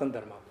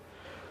Dharma.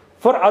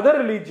 For other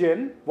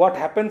religion, what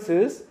happens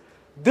is,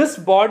 this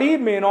body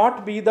may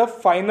not be the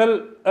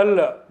final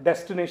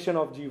destination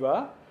of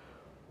Jiva,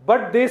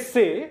 but they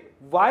say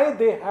why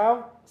they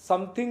have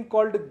something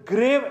called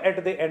grave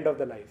at the end of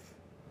the life.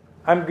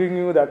 I am giving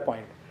you that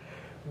point.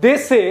 They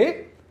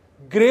say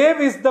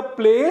grave is the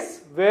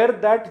place where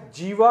that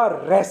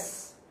Jiva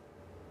rests.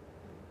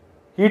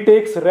 He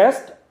takes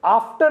rest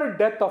after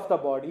death of the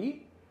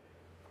body.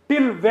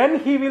 Till when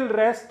he will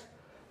rest,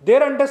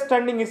 their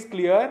understanding is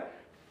clear,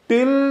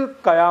 till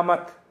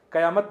Qayamat.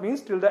 Qayamat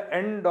means till the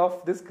end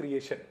of this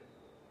creation.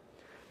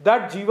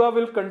 That Jiva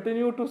will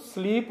continue to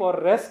sleep or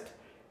rest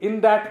in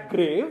that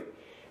grave,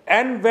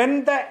 and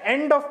when the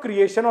end of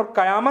creation or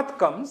Qayamat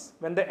comes,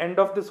 when the end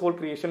of this whole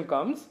creation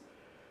comes,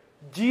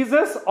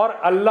 Jesus or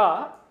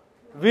Allah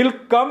will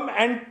come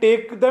and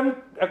take them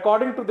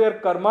according to their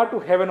karma to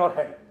heaven or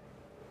hell.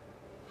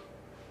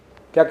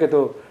 क्या कहते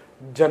हो?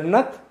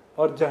 Jannat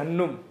or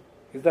Jahannum.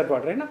 Is that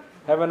what, right? Na?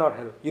 Heaven or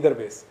hell. Either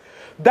ways.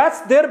 That's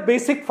their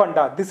basic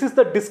funda. This is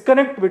the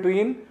disconnect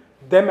between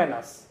them and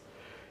us.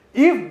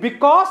 If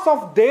because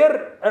of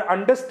their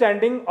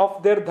understanding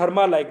of their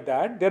dharma like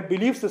that, their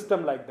belief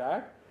system like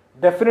that,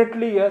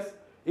 definitely yes.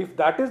 If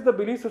that is the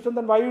belief system,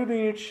 then why do you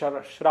need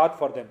Shraddha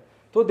for them?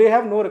 So they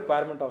have no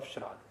requirement of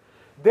Shraddha.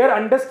 Their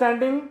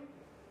understanding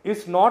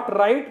is not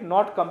right,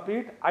 not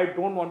complete. I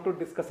don't want to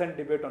discuss and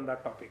debate on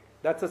that topic.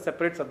 That's a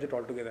separate subject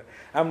altogether.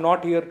 I'm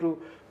not here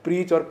to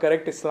preach or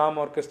correct Islam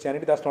or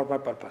Christianity. That's not my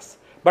purpose.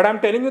 But I'm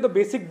telling you the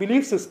basic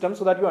belief system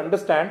so that you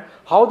understand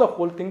how the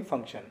whole thing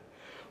functions.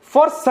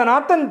 For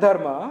Sanatan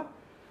Dharma,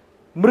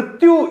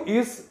 Mrityu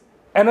is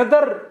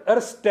another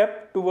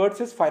step towards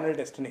his final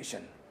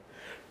destination.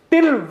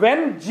 Till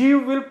when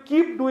Jeev will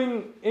keep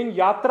doing in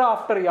yatra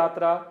after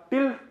yatra,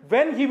 till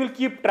when he will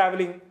keep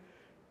traveling,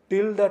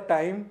 till the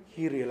time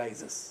he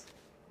realizes.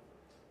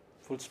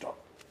 Full stop.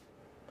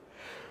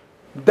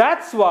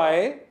 That's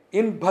why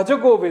in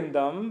Bhaja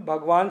Govindam,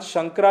 Bhagwan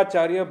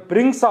Shankaracharya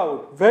brings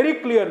out very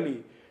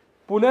clearly,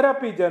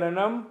 Punarapi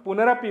Jananam,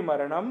 Punarapi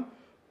Maranam,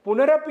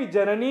 Punarapi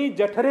Janani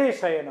Jathare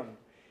Shayanam,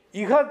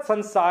 Ihad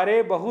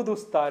Sansare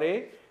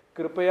Bahudustare,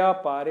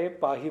 Kripaya Pare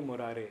Pahi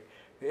Murare.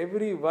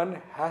 Everyone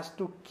has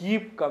to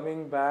keep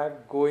coming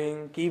back,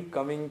 going, keep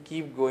coming,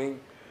 keep going.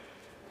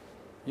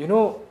 You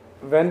know,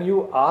 when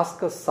you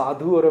ask a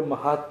sadhu or a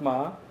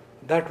mahatma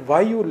that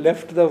why you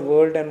left the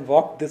world and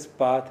walked this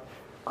path,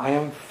 I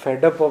am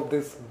fed up of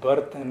this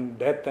birth and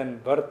death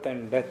and birth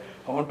and death.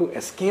 I want to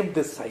escape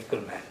this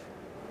cycle, man.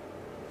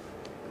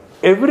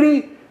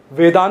 Every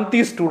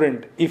Vedanti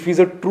student, if he's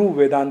a true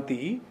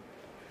Vedanti,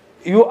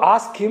 you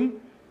ask him,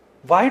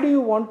 Why do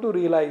you want to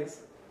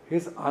realize?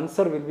 His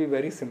answer will be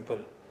very simple.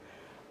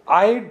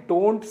 I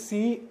don't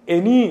see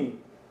any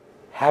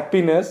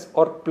happiness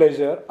or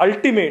pleasure,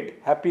 ultimate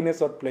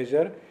happiness or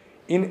pleasure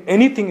in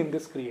anything in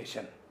this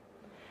creation.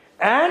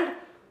 And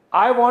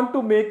I want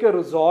to make a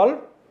resolve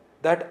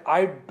that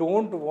I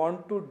don't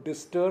want to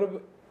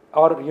disturb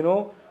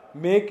or,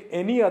 make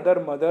any other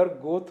mother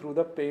go through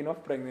the pain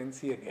of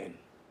pregnancy again.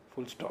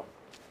 Full stop.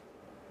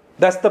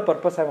 That's the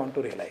purpose I want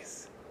to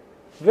realize.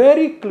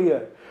 Very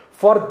clear.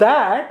 For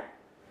that,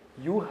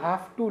 you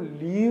have to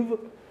leave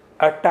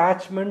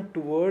attachment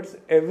towards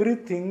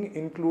everything,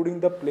 including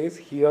the place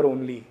here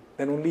only.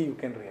 Then only you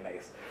can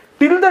realize.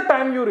 Till the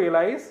time you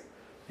realize,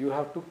 you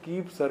have to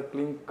keep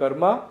circling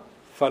karma,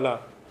 phala,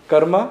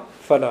 karma,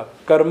 phala,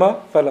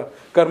 karma, phala,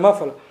 karma,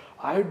 phala.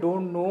 I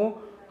don't know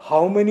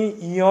how many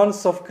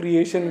eons of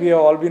creation we have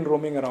all been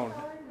roaming around.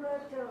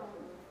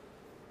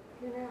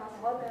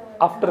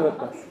 After the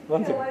class.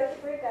 One second.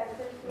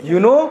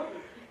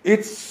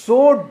 It's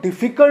so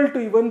difficult to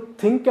even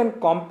think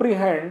and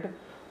comprehend.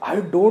 I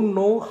don't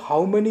know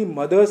how many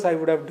mothers I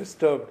would have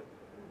disturbed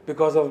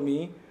because of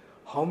me.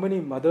 How many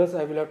mothers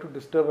I will have to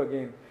disturb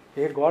again.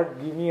 Hey God,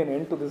 give me an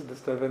end to this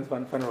disturbance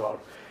once and for all.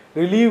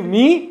 Relieve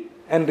me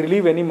and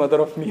relieve any mother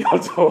of me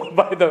also,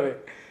 by the way.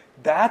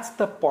 That's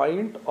the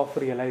point of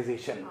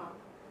realization.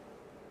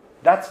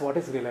 That's what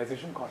is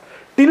realization called.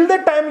 Till the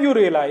time you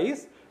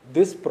realize,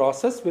 this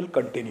process will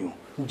continue.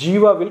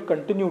 Jiva will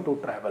continue to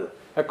travel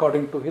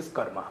according to his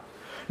karma.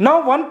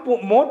 Now one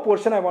more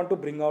portion I want to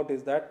bring out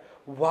is that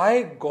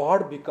why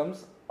God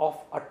becomes of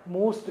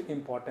utmost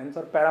importance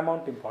or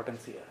paramount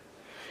importance here.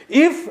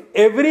 If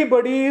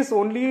everybody is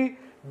only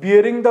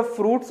bearing the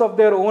fruits of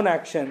their own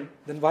action,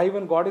 then why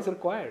even God is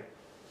required?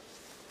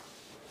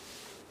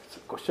 So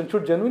question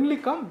should genuinely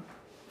come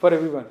for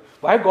everyone.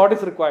 Why God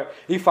is required?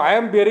 If I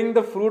am bearing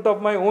the fruit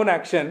of my own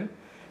action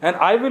and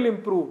I will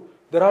improve,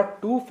 there are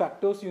two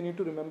factors you need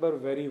to remember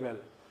very well.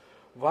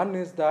 One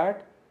is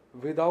that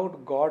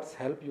without God's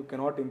help, you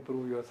cannot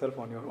improve yourself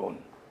on your own.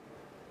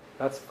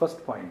 That's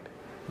first point.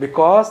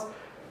 Because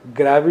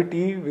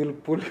gravity will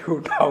pull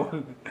you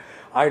down.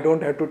 I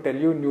don't have to tell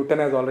you, Newton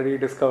has already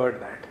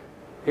discovered that.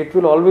 It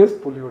will always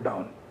pull you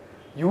down.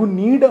 You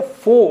need a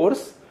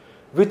force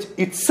which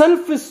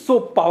itself is so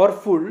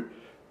powerful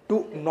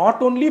to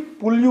not only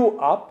pull you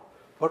up,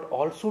 but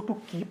also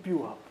to keep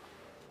you up.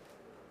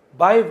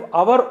 By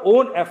our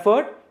own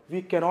effort,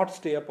 we cannot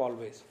stay up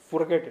always.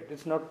 Forget it.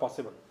 It's not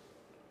possible.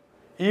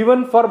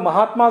 Even for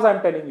Mahatmas, I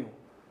am telling you,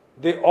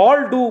 they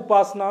all do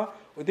Upasana.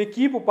 They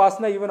keep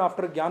Upasana even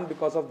after Gyan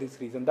because of this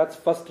reason. That's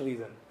first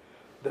reason.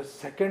 The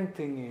second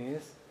thing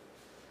is,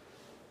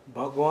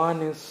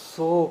 Bhagwan is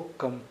so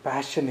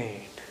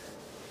compassionate.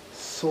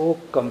 So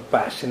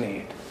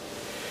compassionate.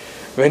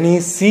 When he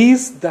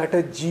sees that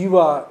a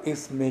jiva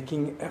is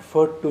making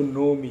effort to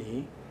know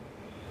me,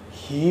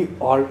 he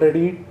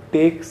already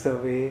takes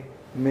away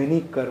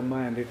many karma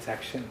and its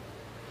action.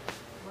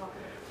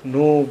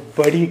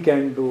 Nobody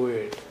can do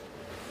it.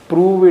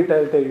 Prove it,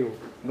 I'll tell you.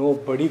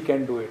 Nobody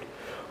can do it.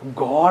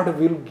 God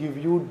will give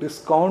you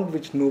discount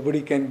which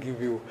nobody can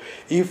give you.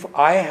 If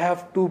I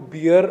have to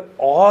bear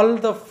all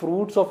the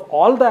fruits of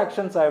all the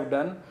actions I have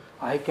done,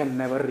 I can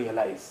never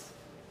realize.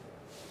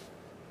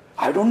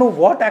 I don't know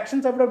what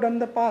actions I would have done in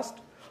the past.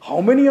 How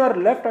many are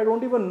left, I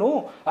don't even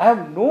know. I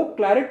have no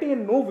clarity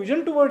and no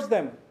vision towards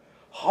them.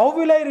 How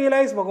will I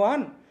realize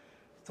Bhagwan?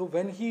 So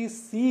when he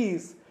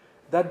sees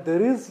that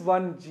there is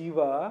one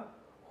jiva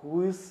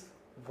who is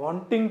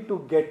wanting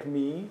to get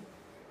me,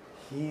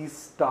 he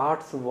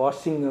starts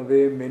washing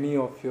away many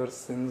of your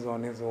sins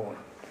on his own.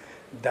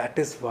 That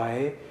is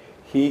why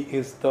he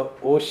is the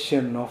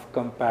ocean of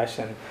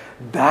compassion.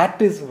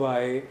 That is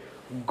why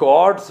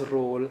God's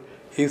role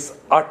is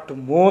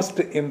utmost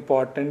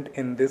important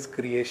in this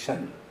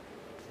creation.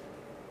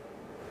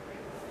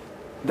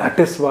 That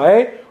is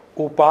why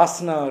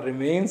Upasana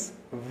remains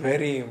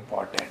very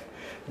important.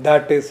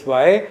 That is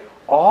why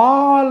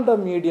all the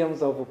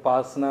mediums of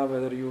Upasana,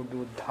 whether you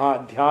do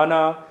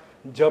dhyana,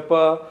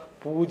 japa,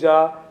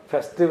 puja,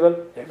 festival,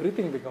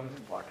 everything becomes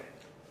important.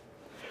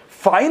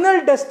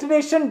 Final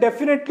destination,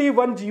 definitely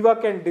one jiva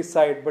can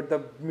decide, but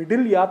the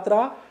middle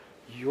yatra,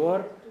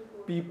 your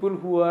people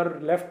who are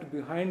left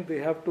behind, they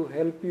have to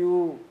help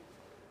you.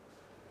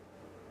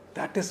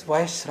 That is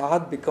why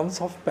Shraddha becomes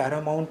of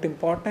paramount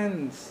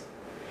importance.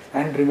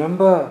 And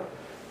remember,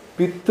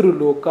 Pitru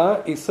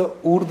Loka is a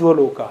Urdhva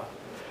Loka.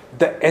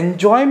 The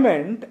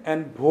enjoyment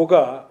and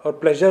bhoga or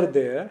pleasure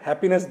there,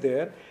 happiness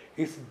there,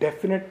 is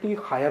definitely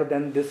higher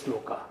than this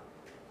loka.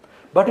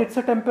 But it's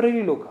a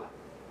temporary loka.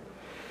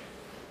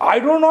 I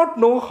do not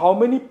know how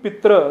many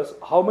pitras,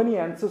 how many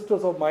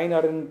ancestors of mine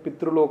are in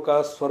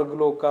Pitruloka,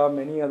 Swargaloka,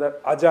 many other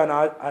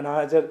Ajanaj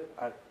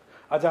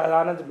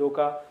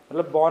Loka,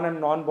 born and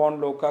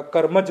non-born Loka,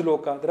 Karmaj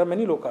Loka. There are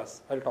many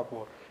lokas I'll talk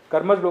about.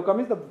 Karmaj Loka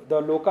means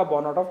the Loka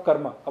born out of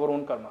karma, our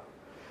own karma.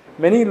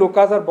 Many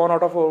lokas are born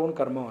out of our own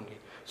karma only.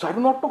 So I do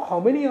not know how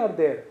many are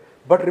there.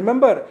 But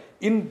remember,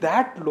 in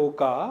that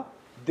loka,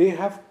 they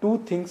have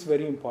two things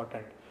very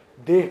important.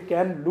 They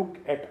can look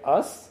at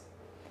us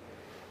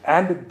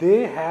And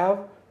they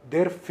have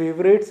their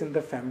favorites in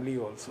the family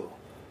also.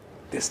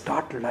 They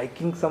start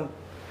liking some.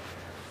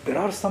 There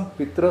are some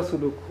Pitras who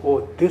look,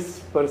 oh, this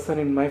person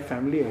in my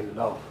family I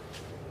love.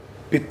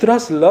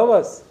 Pitras love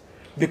us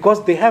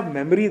because they have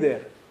memory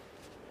there.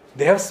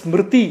 They have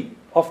smriti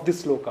of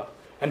this sloka.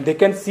 And they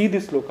can see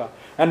this sloka.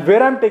 And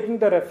where I'm taking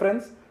the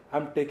reference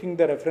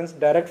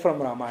direct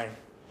from Ramayana.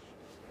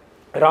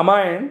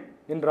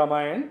 In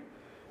Ramayana,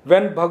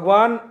 when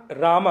Bhagwan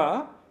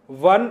Rama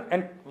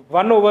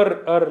won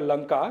over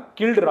Lanka,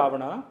 killed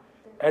Ravana,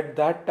 at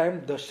that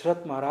time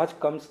Dashrath Maharaj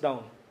comes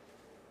down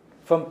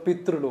from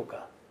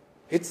Pitraloka.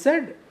 It's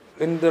said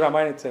in the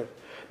Ramayana itself.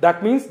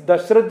 That means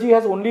Dashrath ji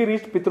has only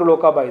reached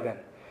Pitraloka by then.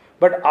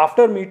 But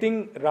after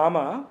meeting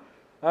Rama,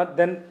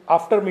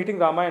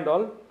 and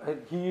all,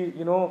 he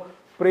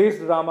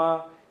praised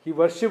Rama, he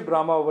worshipped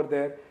Rama over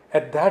there.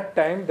 At that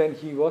time, then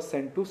he was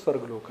sent to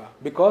Swargaloka.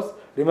 Because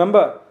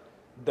remember,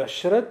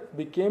 Dashrath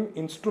became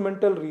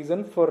instrumental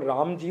reason for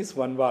Ramji's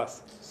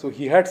Vanvas. So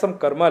he had some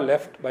karma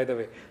left, by the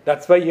way.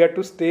 That's why he had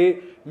to stay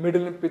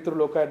middle in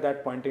Pitraloka at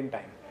that point in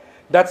time.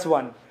 That's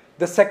one.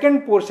 The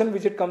second portion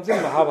which it comes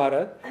in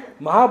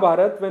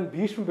Mahabharat, when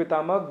Bhishma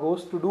Pitama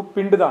goes to do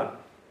Pinddan,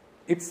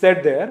 it's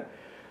said there,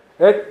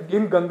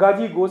 in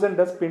Gangaji goes and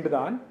does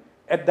Pinddan.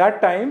 At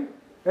that time,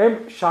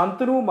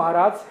 Shantanu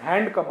Maharaj's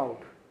hand come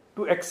out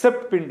to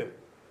accept Pind.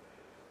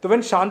 So when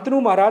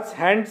Shantanu Maharaj's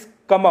hands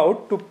come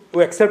out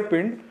to accept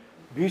Pind,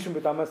 Bhishma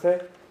Pitama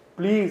said,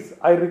 please,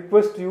 I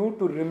request you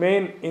to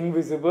remain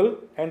invisible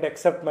and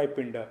accept my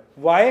Pinda.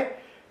 Why?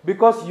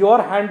 Because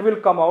your hand will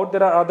come out.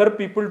 There are other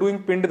people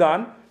doing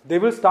Pinddan. They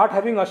will start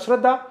having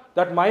Ashraddha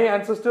that my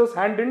ancestors'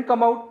 hand didn't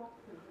come out.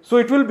 So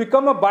it will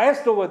become a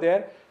bias over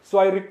there. So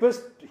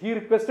he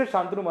requested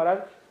Shantanu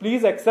Maharaj,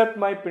 please accept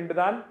my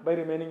Pinddan by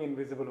remaining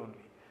invisible only.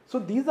 So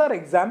these are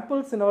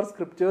examples in our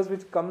scriptures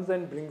which comes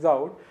and brings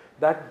out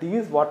that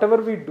whatever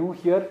we do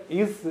here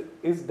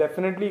is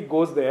definitely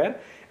goes there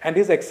and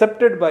is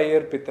accepted by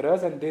your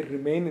Pitras, and they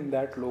remain in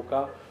that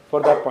loka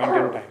for that point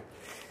in time.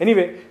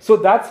 Anyway, so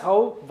that's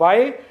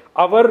why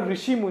our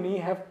Rishi Muni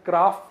have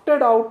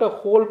crafted out a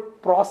whole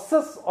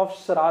process of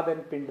Shraddha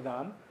and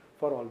Pinddan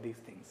for all these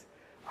things.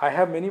 I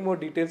have many more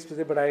details to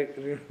say, but I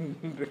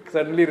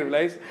suddenly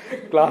realized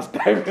class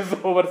time is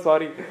over,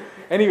 sorry.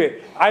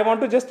 Anyway, I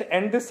want to just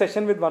end this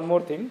session with one more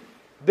thing.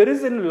 There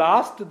is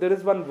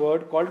one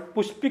word called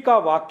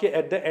Pushpika Vakya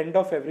at the end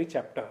of every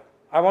chapter.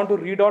 I want to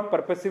read out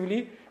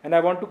purposively, and I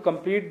want to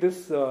complete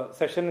this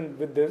session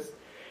with this.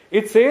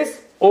 It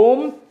says,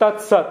 Om Tat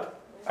Sat.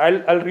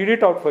 I'll read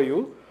it out for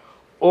you.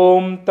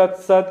 Om Tat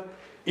Sat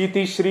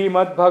iti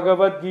Srimad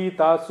Bhagavad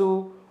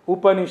Gitasu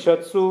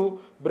Upanishatsu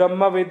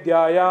Brahma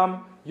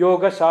Vidyayam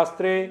Yoga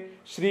Shastre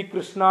Shri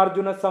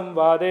Krishnarjuna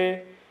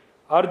Samvade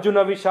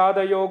Arjuna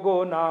Vishada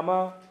Yogo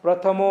Nama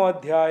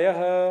Prathamo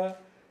Adhyayah.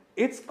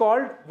 It's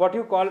called what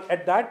you call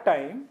at that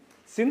time,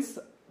 since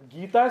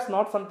Gita is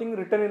not something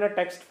written in a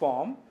text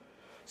form,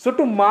 so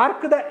to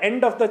mark the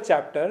end of the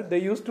chapter, they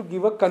used to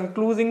give a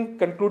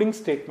concluding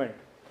statement.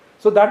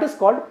 So that is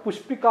called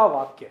Pushpika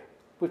Vakya.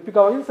 Pushpika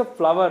Vakya is a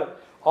flower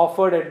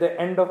offered at the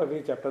end of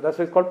every chapter. That's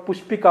why it's called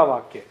Pushpika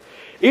Vakya.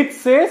 It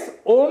says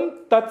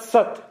Om Tat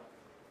Sat.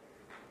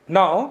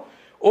 Now,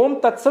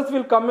 Om Tat Sat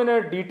will come in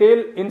a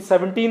detail in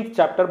 17th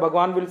chapter.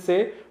 Bhagwan will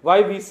say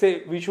why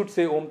we should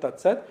say Om Tat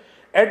Sat.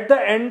 At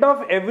the end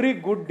of every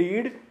good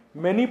deed,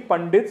 many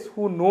Pandits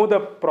who know the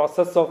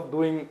process of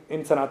doing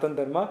in Sanatana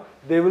Dharma,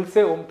 they will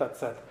say Om Tat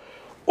Sat.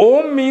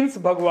 Om means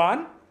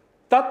Bhagwan,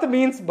 Tat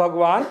means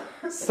Bhagwan,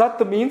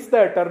 Sat means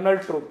the eternal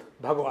truth,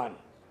 Bhagwan.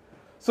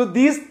 So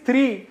these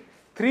three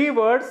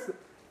words,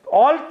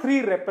 all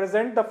three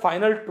represent the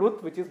final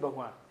truth, which is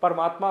Bhagwan,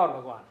 Paramatma or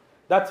Bhagwan.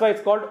 That's why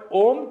it's called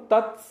Om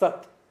Tat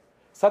Sat.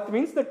 Sat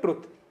means the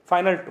truth,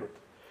 final truth.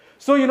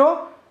 So,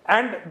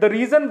 and the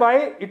reason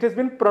why it has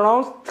been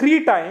pronounced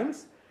 3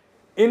 times,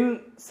 in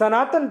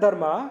Sanatana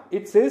Dharma,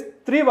 it says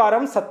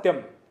Trivaram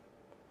Satyam.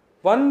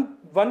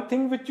 One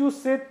thing which you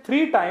say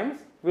 3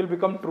 times will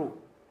become true.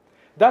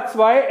 That's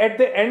why at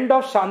the end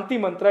of Shanti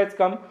mantra, it's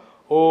come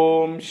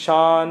Om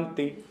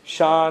Shanti,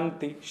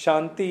 Shanti,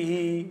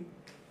 Shanti.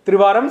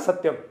 Trivaram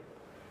Satyam.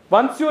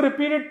 Once you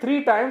repeat it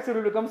 3 times, it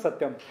will become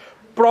Satyam.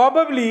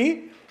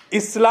 Probably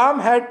Islam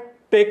had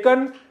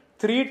taken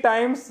 3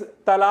 times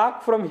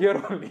talaq from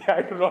here only.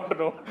 I do not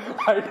know.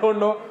 I don't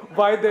know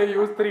why they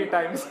use 3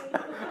 times.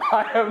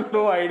 I have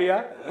no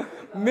idea.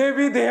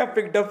 Maybe they have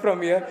picked up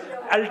from here.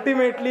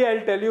 Ultimately,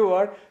 I'll tell you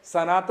what,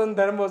 Sanatana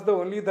Dharma was the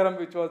only Dharma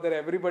which was there.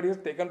 Everybody has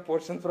taken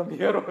portions from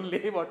here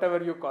only,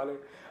 whatever you call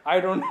it.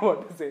 I don't know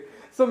what to say.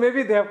 So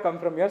maybe they have come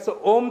from here.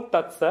 So Om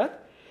Tat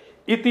Sat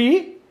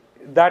iti,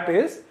 that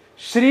is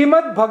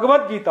Srimad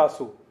Bhagavad Gita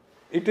Su.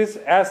 It is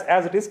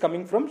as it is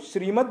coming from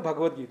Srimad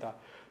Bhagavad Gita.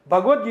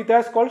 Bhagavad Gita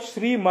is called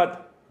Srimad.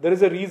 There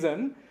is a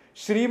reason.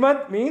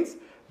 Srimad means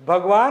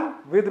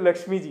Bhagwan with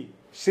Lakshmi ji.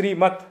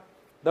 Srimad.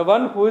 The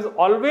one who is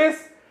always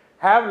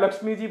have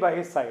Lakshmi ji by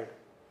his side.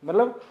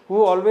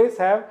 Who always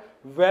have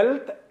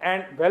wealth,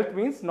 and wealth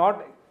means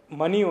not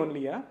money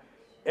only.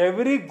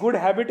 Every good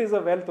habit is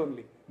a wealth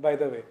only, by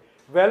the way.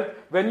 Well,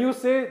 when you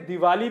say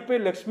Diwali pe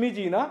Lakshmi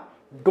ji na,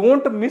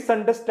 don't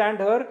misunderstand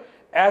her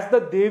as the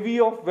Devi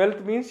of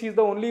wealth means she is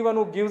the only one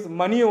who gives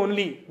money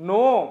only.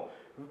 No.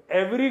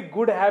 Every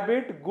good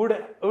habit,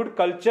 good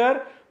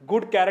culture,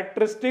 good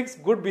characteristics,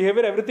 good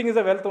behavior, everything is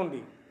a wealth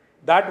only.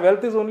 That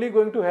wealth is only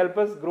going to help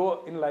us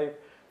grow in life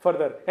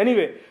further.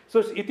 Anyway, so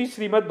iti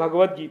Srimad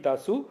Bhagavad Gita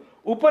su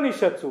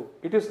Upanishatsu.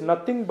 It is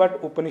nothing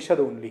but Upanishad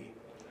only.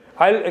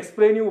 I'll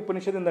explain you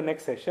Upanishad in the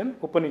next session.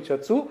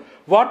 Upanishadsu.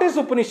 What is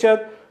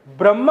Upanishad?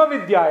 Brahma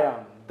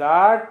Vidyayam.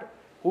 That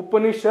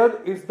Upanishad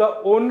is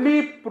the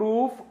only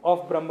proof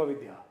of Brahma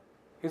Vidya.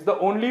 Is the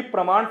only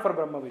praman for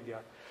Brahma Vidya.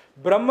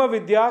 Brahma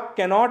Vidya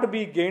cannot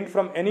be gained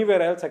from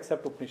anywhere else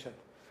except Upanishad.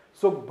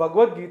 So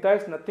Bhagavad Gita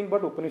is nothing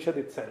but Upanishad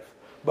itself.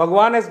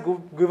 Bhagavan has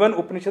given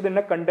Upanishad in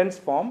a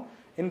condensed form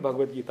in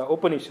Bhagavad Gita.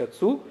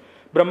 Upanishadsu,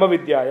 Brahma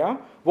Vidyayam.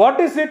 What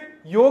is it?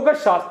 Yoga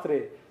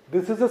Shastre.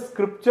 This is a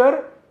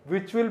scripture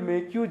which will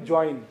make you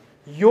join.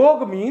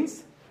 Yoga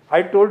means,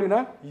 I told you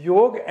na,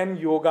 yoga and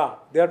yoga.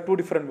 They are two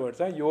different words.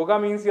 Yoga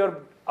means your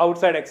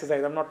outside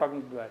exercise. I'm not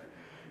talking to that.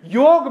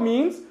 Yoga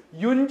means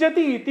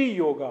yunjati iti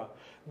yoga.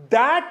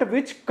 That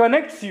which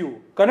connects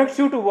you. Connects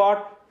you to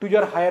what? To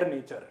your higher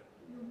nature.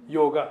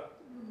 Yoga.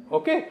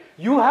 Okay?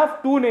 You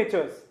have two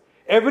natures.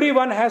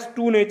 Everyone has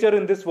two nature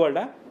in this world.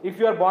 If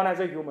you are born as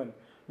a human.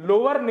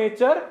 Lower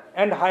nature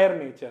and higher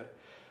nature.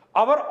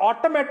 Our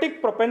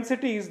automatic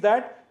propensity is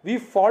that we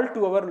fall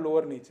to our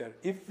lower nature.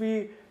 If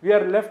we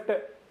are left,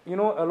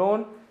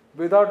 alone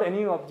without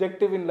any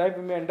objective in life,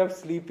 we may end up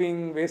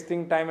sleeping,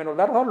 wasting time and all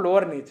that. Our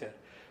lower nature.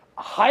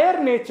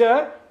 Higher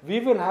nature, we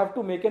will have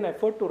to make an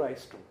effort to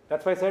rise to.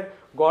 That's why I said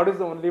God is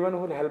the only one who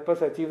will help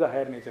us achieve the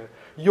higher nature.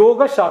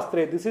 Yoga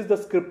Shastra, this is the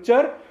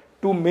scripture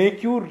to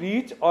make you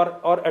reach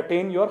or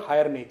attain your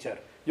higher nature.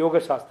 Yoga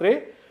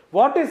Shastra.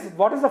 What is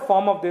the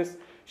form of this?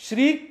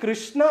 Shri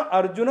Krishna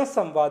Arjuna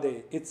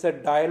Samvade. It's a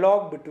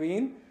dialogue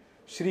between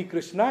Shri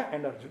Krishna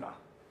and Arjuna.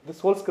 This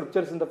whole scripture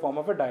is in the form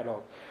of a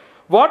dialogue.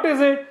 What is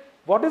it?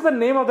 What is the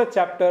name of the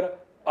chapter?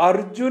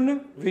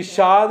 Arjun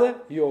Vishad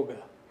Yoga.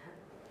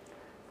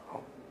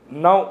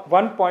 Now,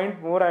 one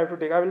point more I have to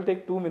take. I will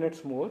take 2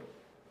 minutes more.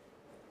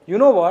 You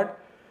know what?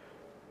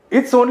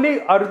 It's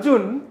only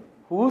Arjun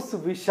whose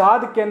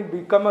Vishad can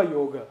become a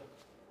yoga.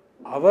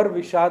 Our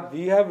Vishad,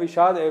 we have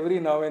Vishad every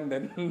now and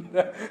then.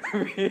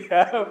 We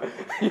have,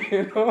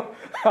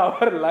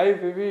 our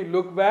life, if we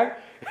look back,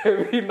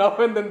 every now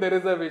and then there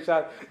is a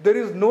Vishad. There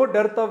is no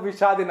dearth of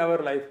Vishad in our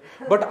life.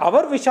 But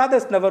our Vishad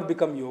has never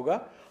become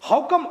yoga.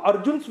 How come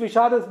Arjun's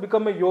Vishad has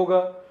become a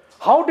yoga?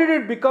 How did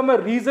it become a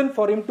reason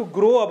for him to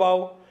grow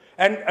above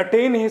and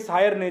attain his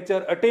higher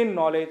nature, attain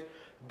knowledge?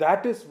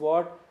 That is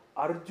what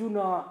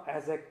Arjuna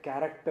as a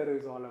character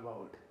is all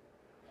about.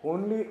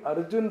 Only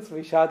Arjun's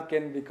Vishad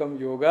can become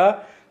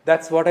yoga.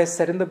 That's what I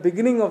said in the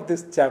beginning of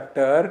this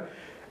chapter.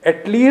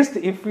 At least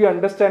if we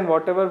understand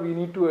whatever we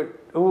need to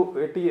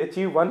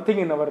achieve one thing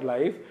in our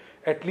life,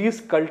 at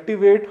least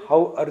cultivate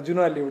how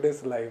Arjuna lived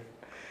his life.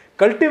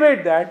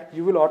 Cultivate that,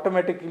 you will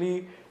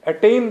automatically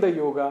attain the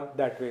yoga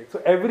that way.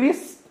 So every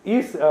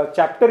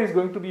chapter is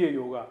going to be a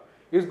yoga.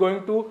 Is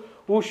going to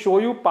show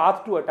you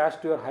path to attach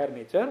to your higher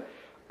nature.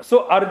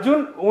 So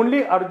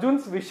only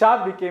Arjun's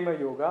Vishad became a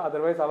yoga.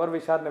 Otherwise our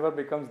Vishad never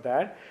becomes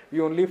that.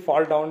 We only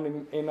fall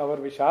down in our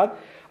Vishad.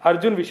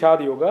 Arjun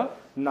Vishad Yoga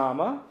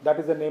Nama, that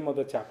is the name of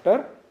the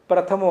chapter.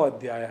 Prathamo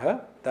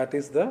Adhyaya, that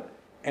is the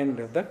end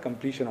of the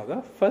completion of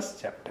the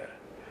first chapter.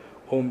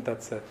 Om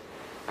Tat Sat.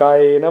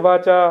 Kayena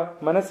vacha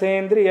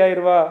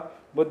manasendriyairva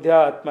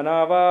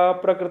buddhyatmana va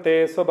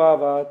prakrite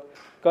svabhavat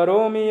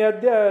karomi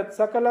yadyat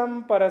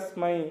sakalam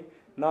parasmai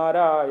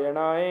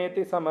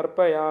narayanaeti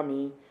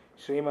samarpayami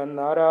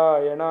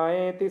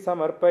श्रीमन्नारायणायेति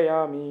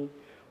समर्पयामि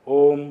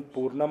ओम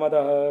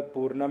पूर्णमदः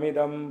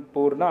पूर्णमिदं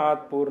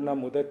पूर्णात्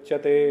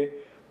पूर्णमुदच्यते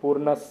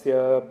पूर्णस्य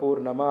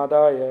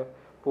पूर्णमादाय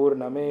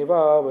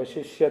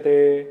पूर्णमेवावशिष्यते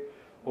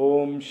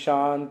ओम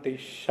शांति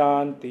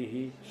शांति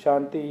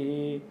शांति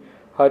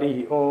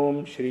हरि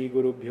ओम श्री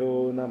गुरुभ्यो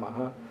नमः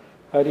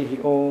हरि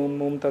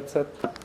ओम तत्सत्।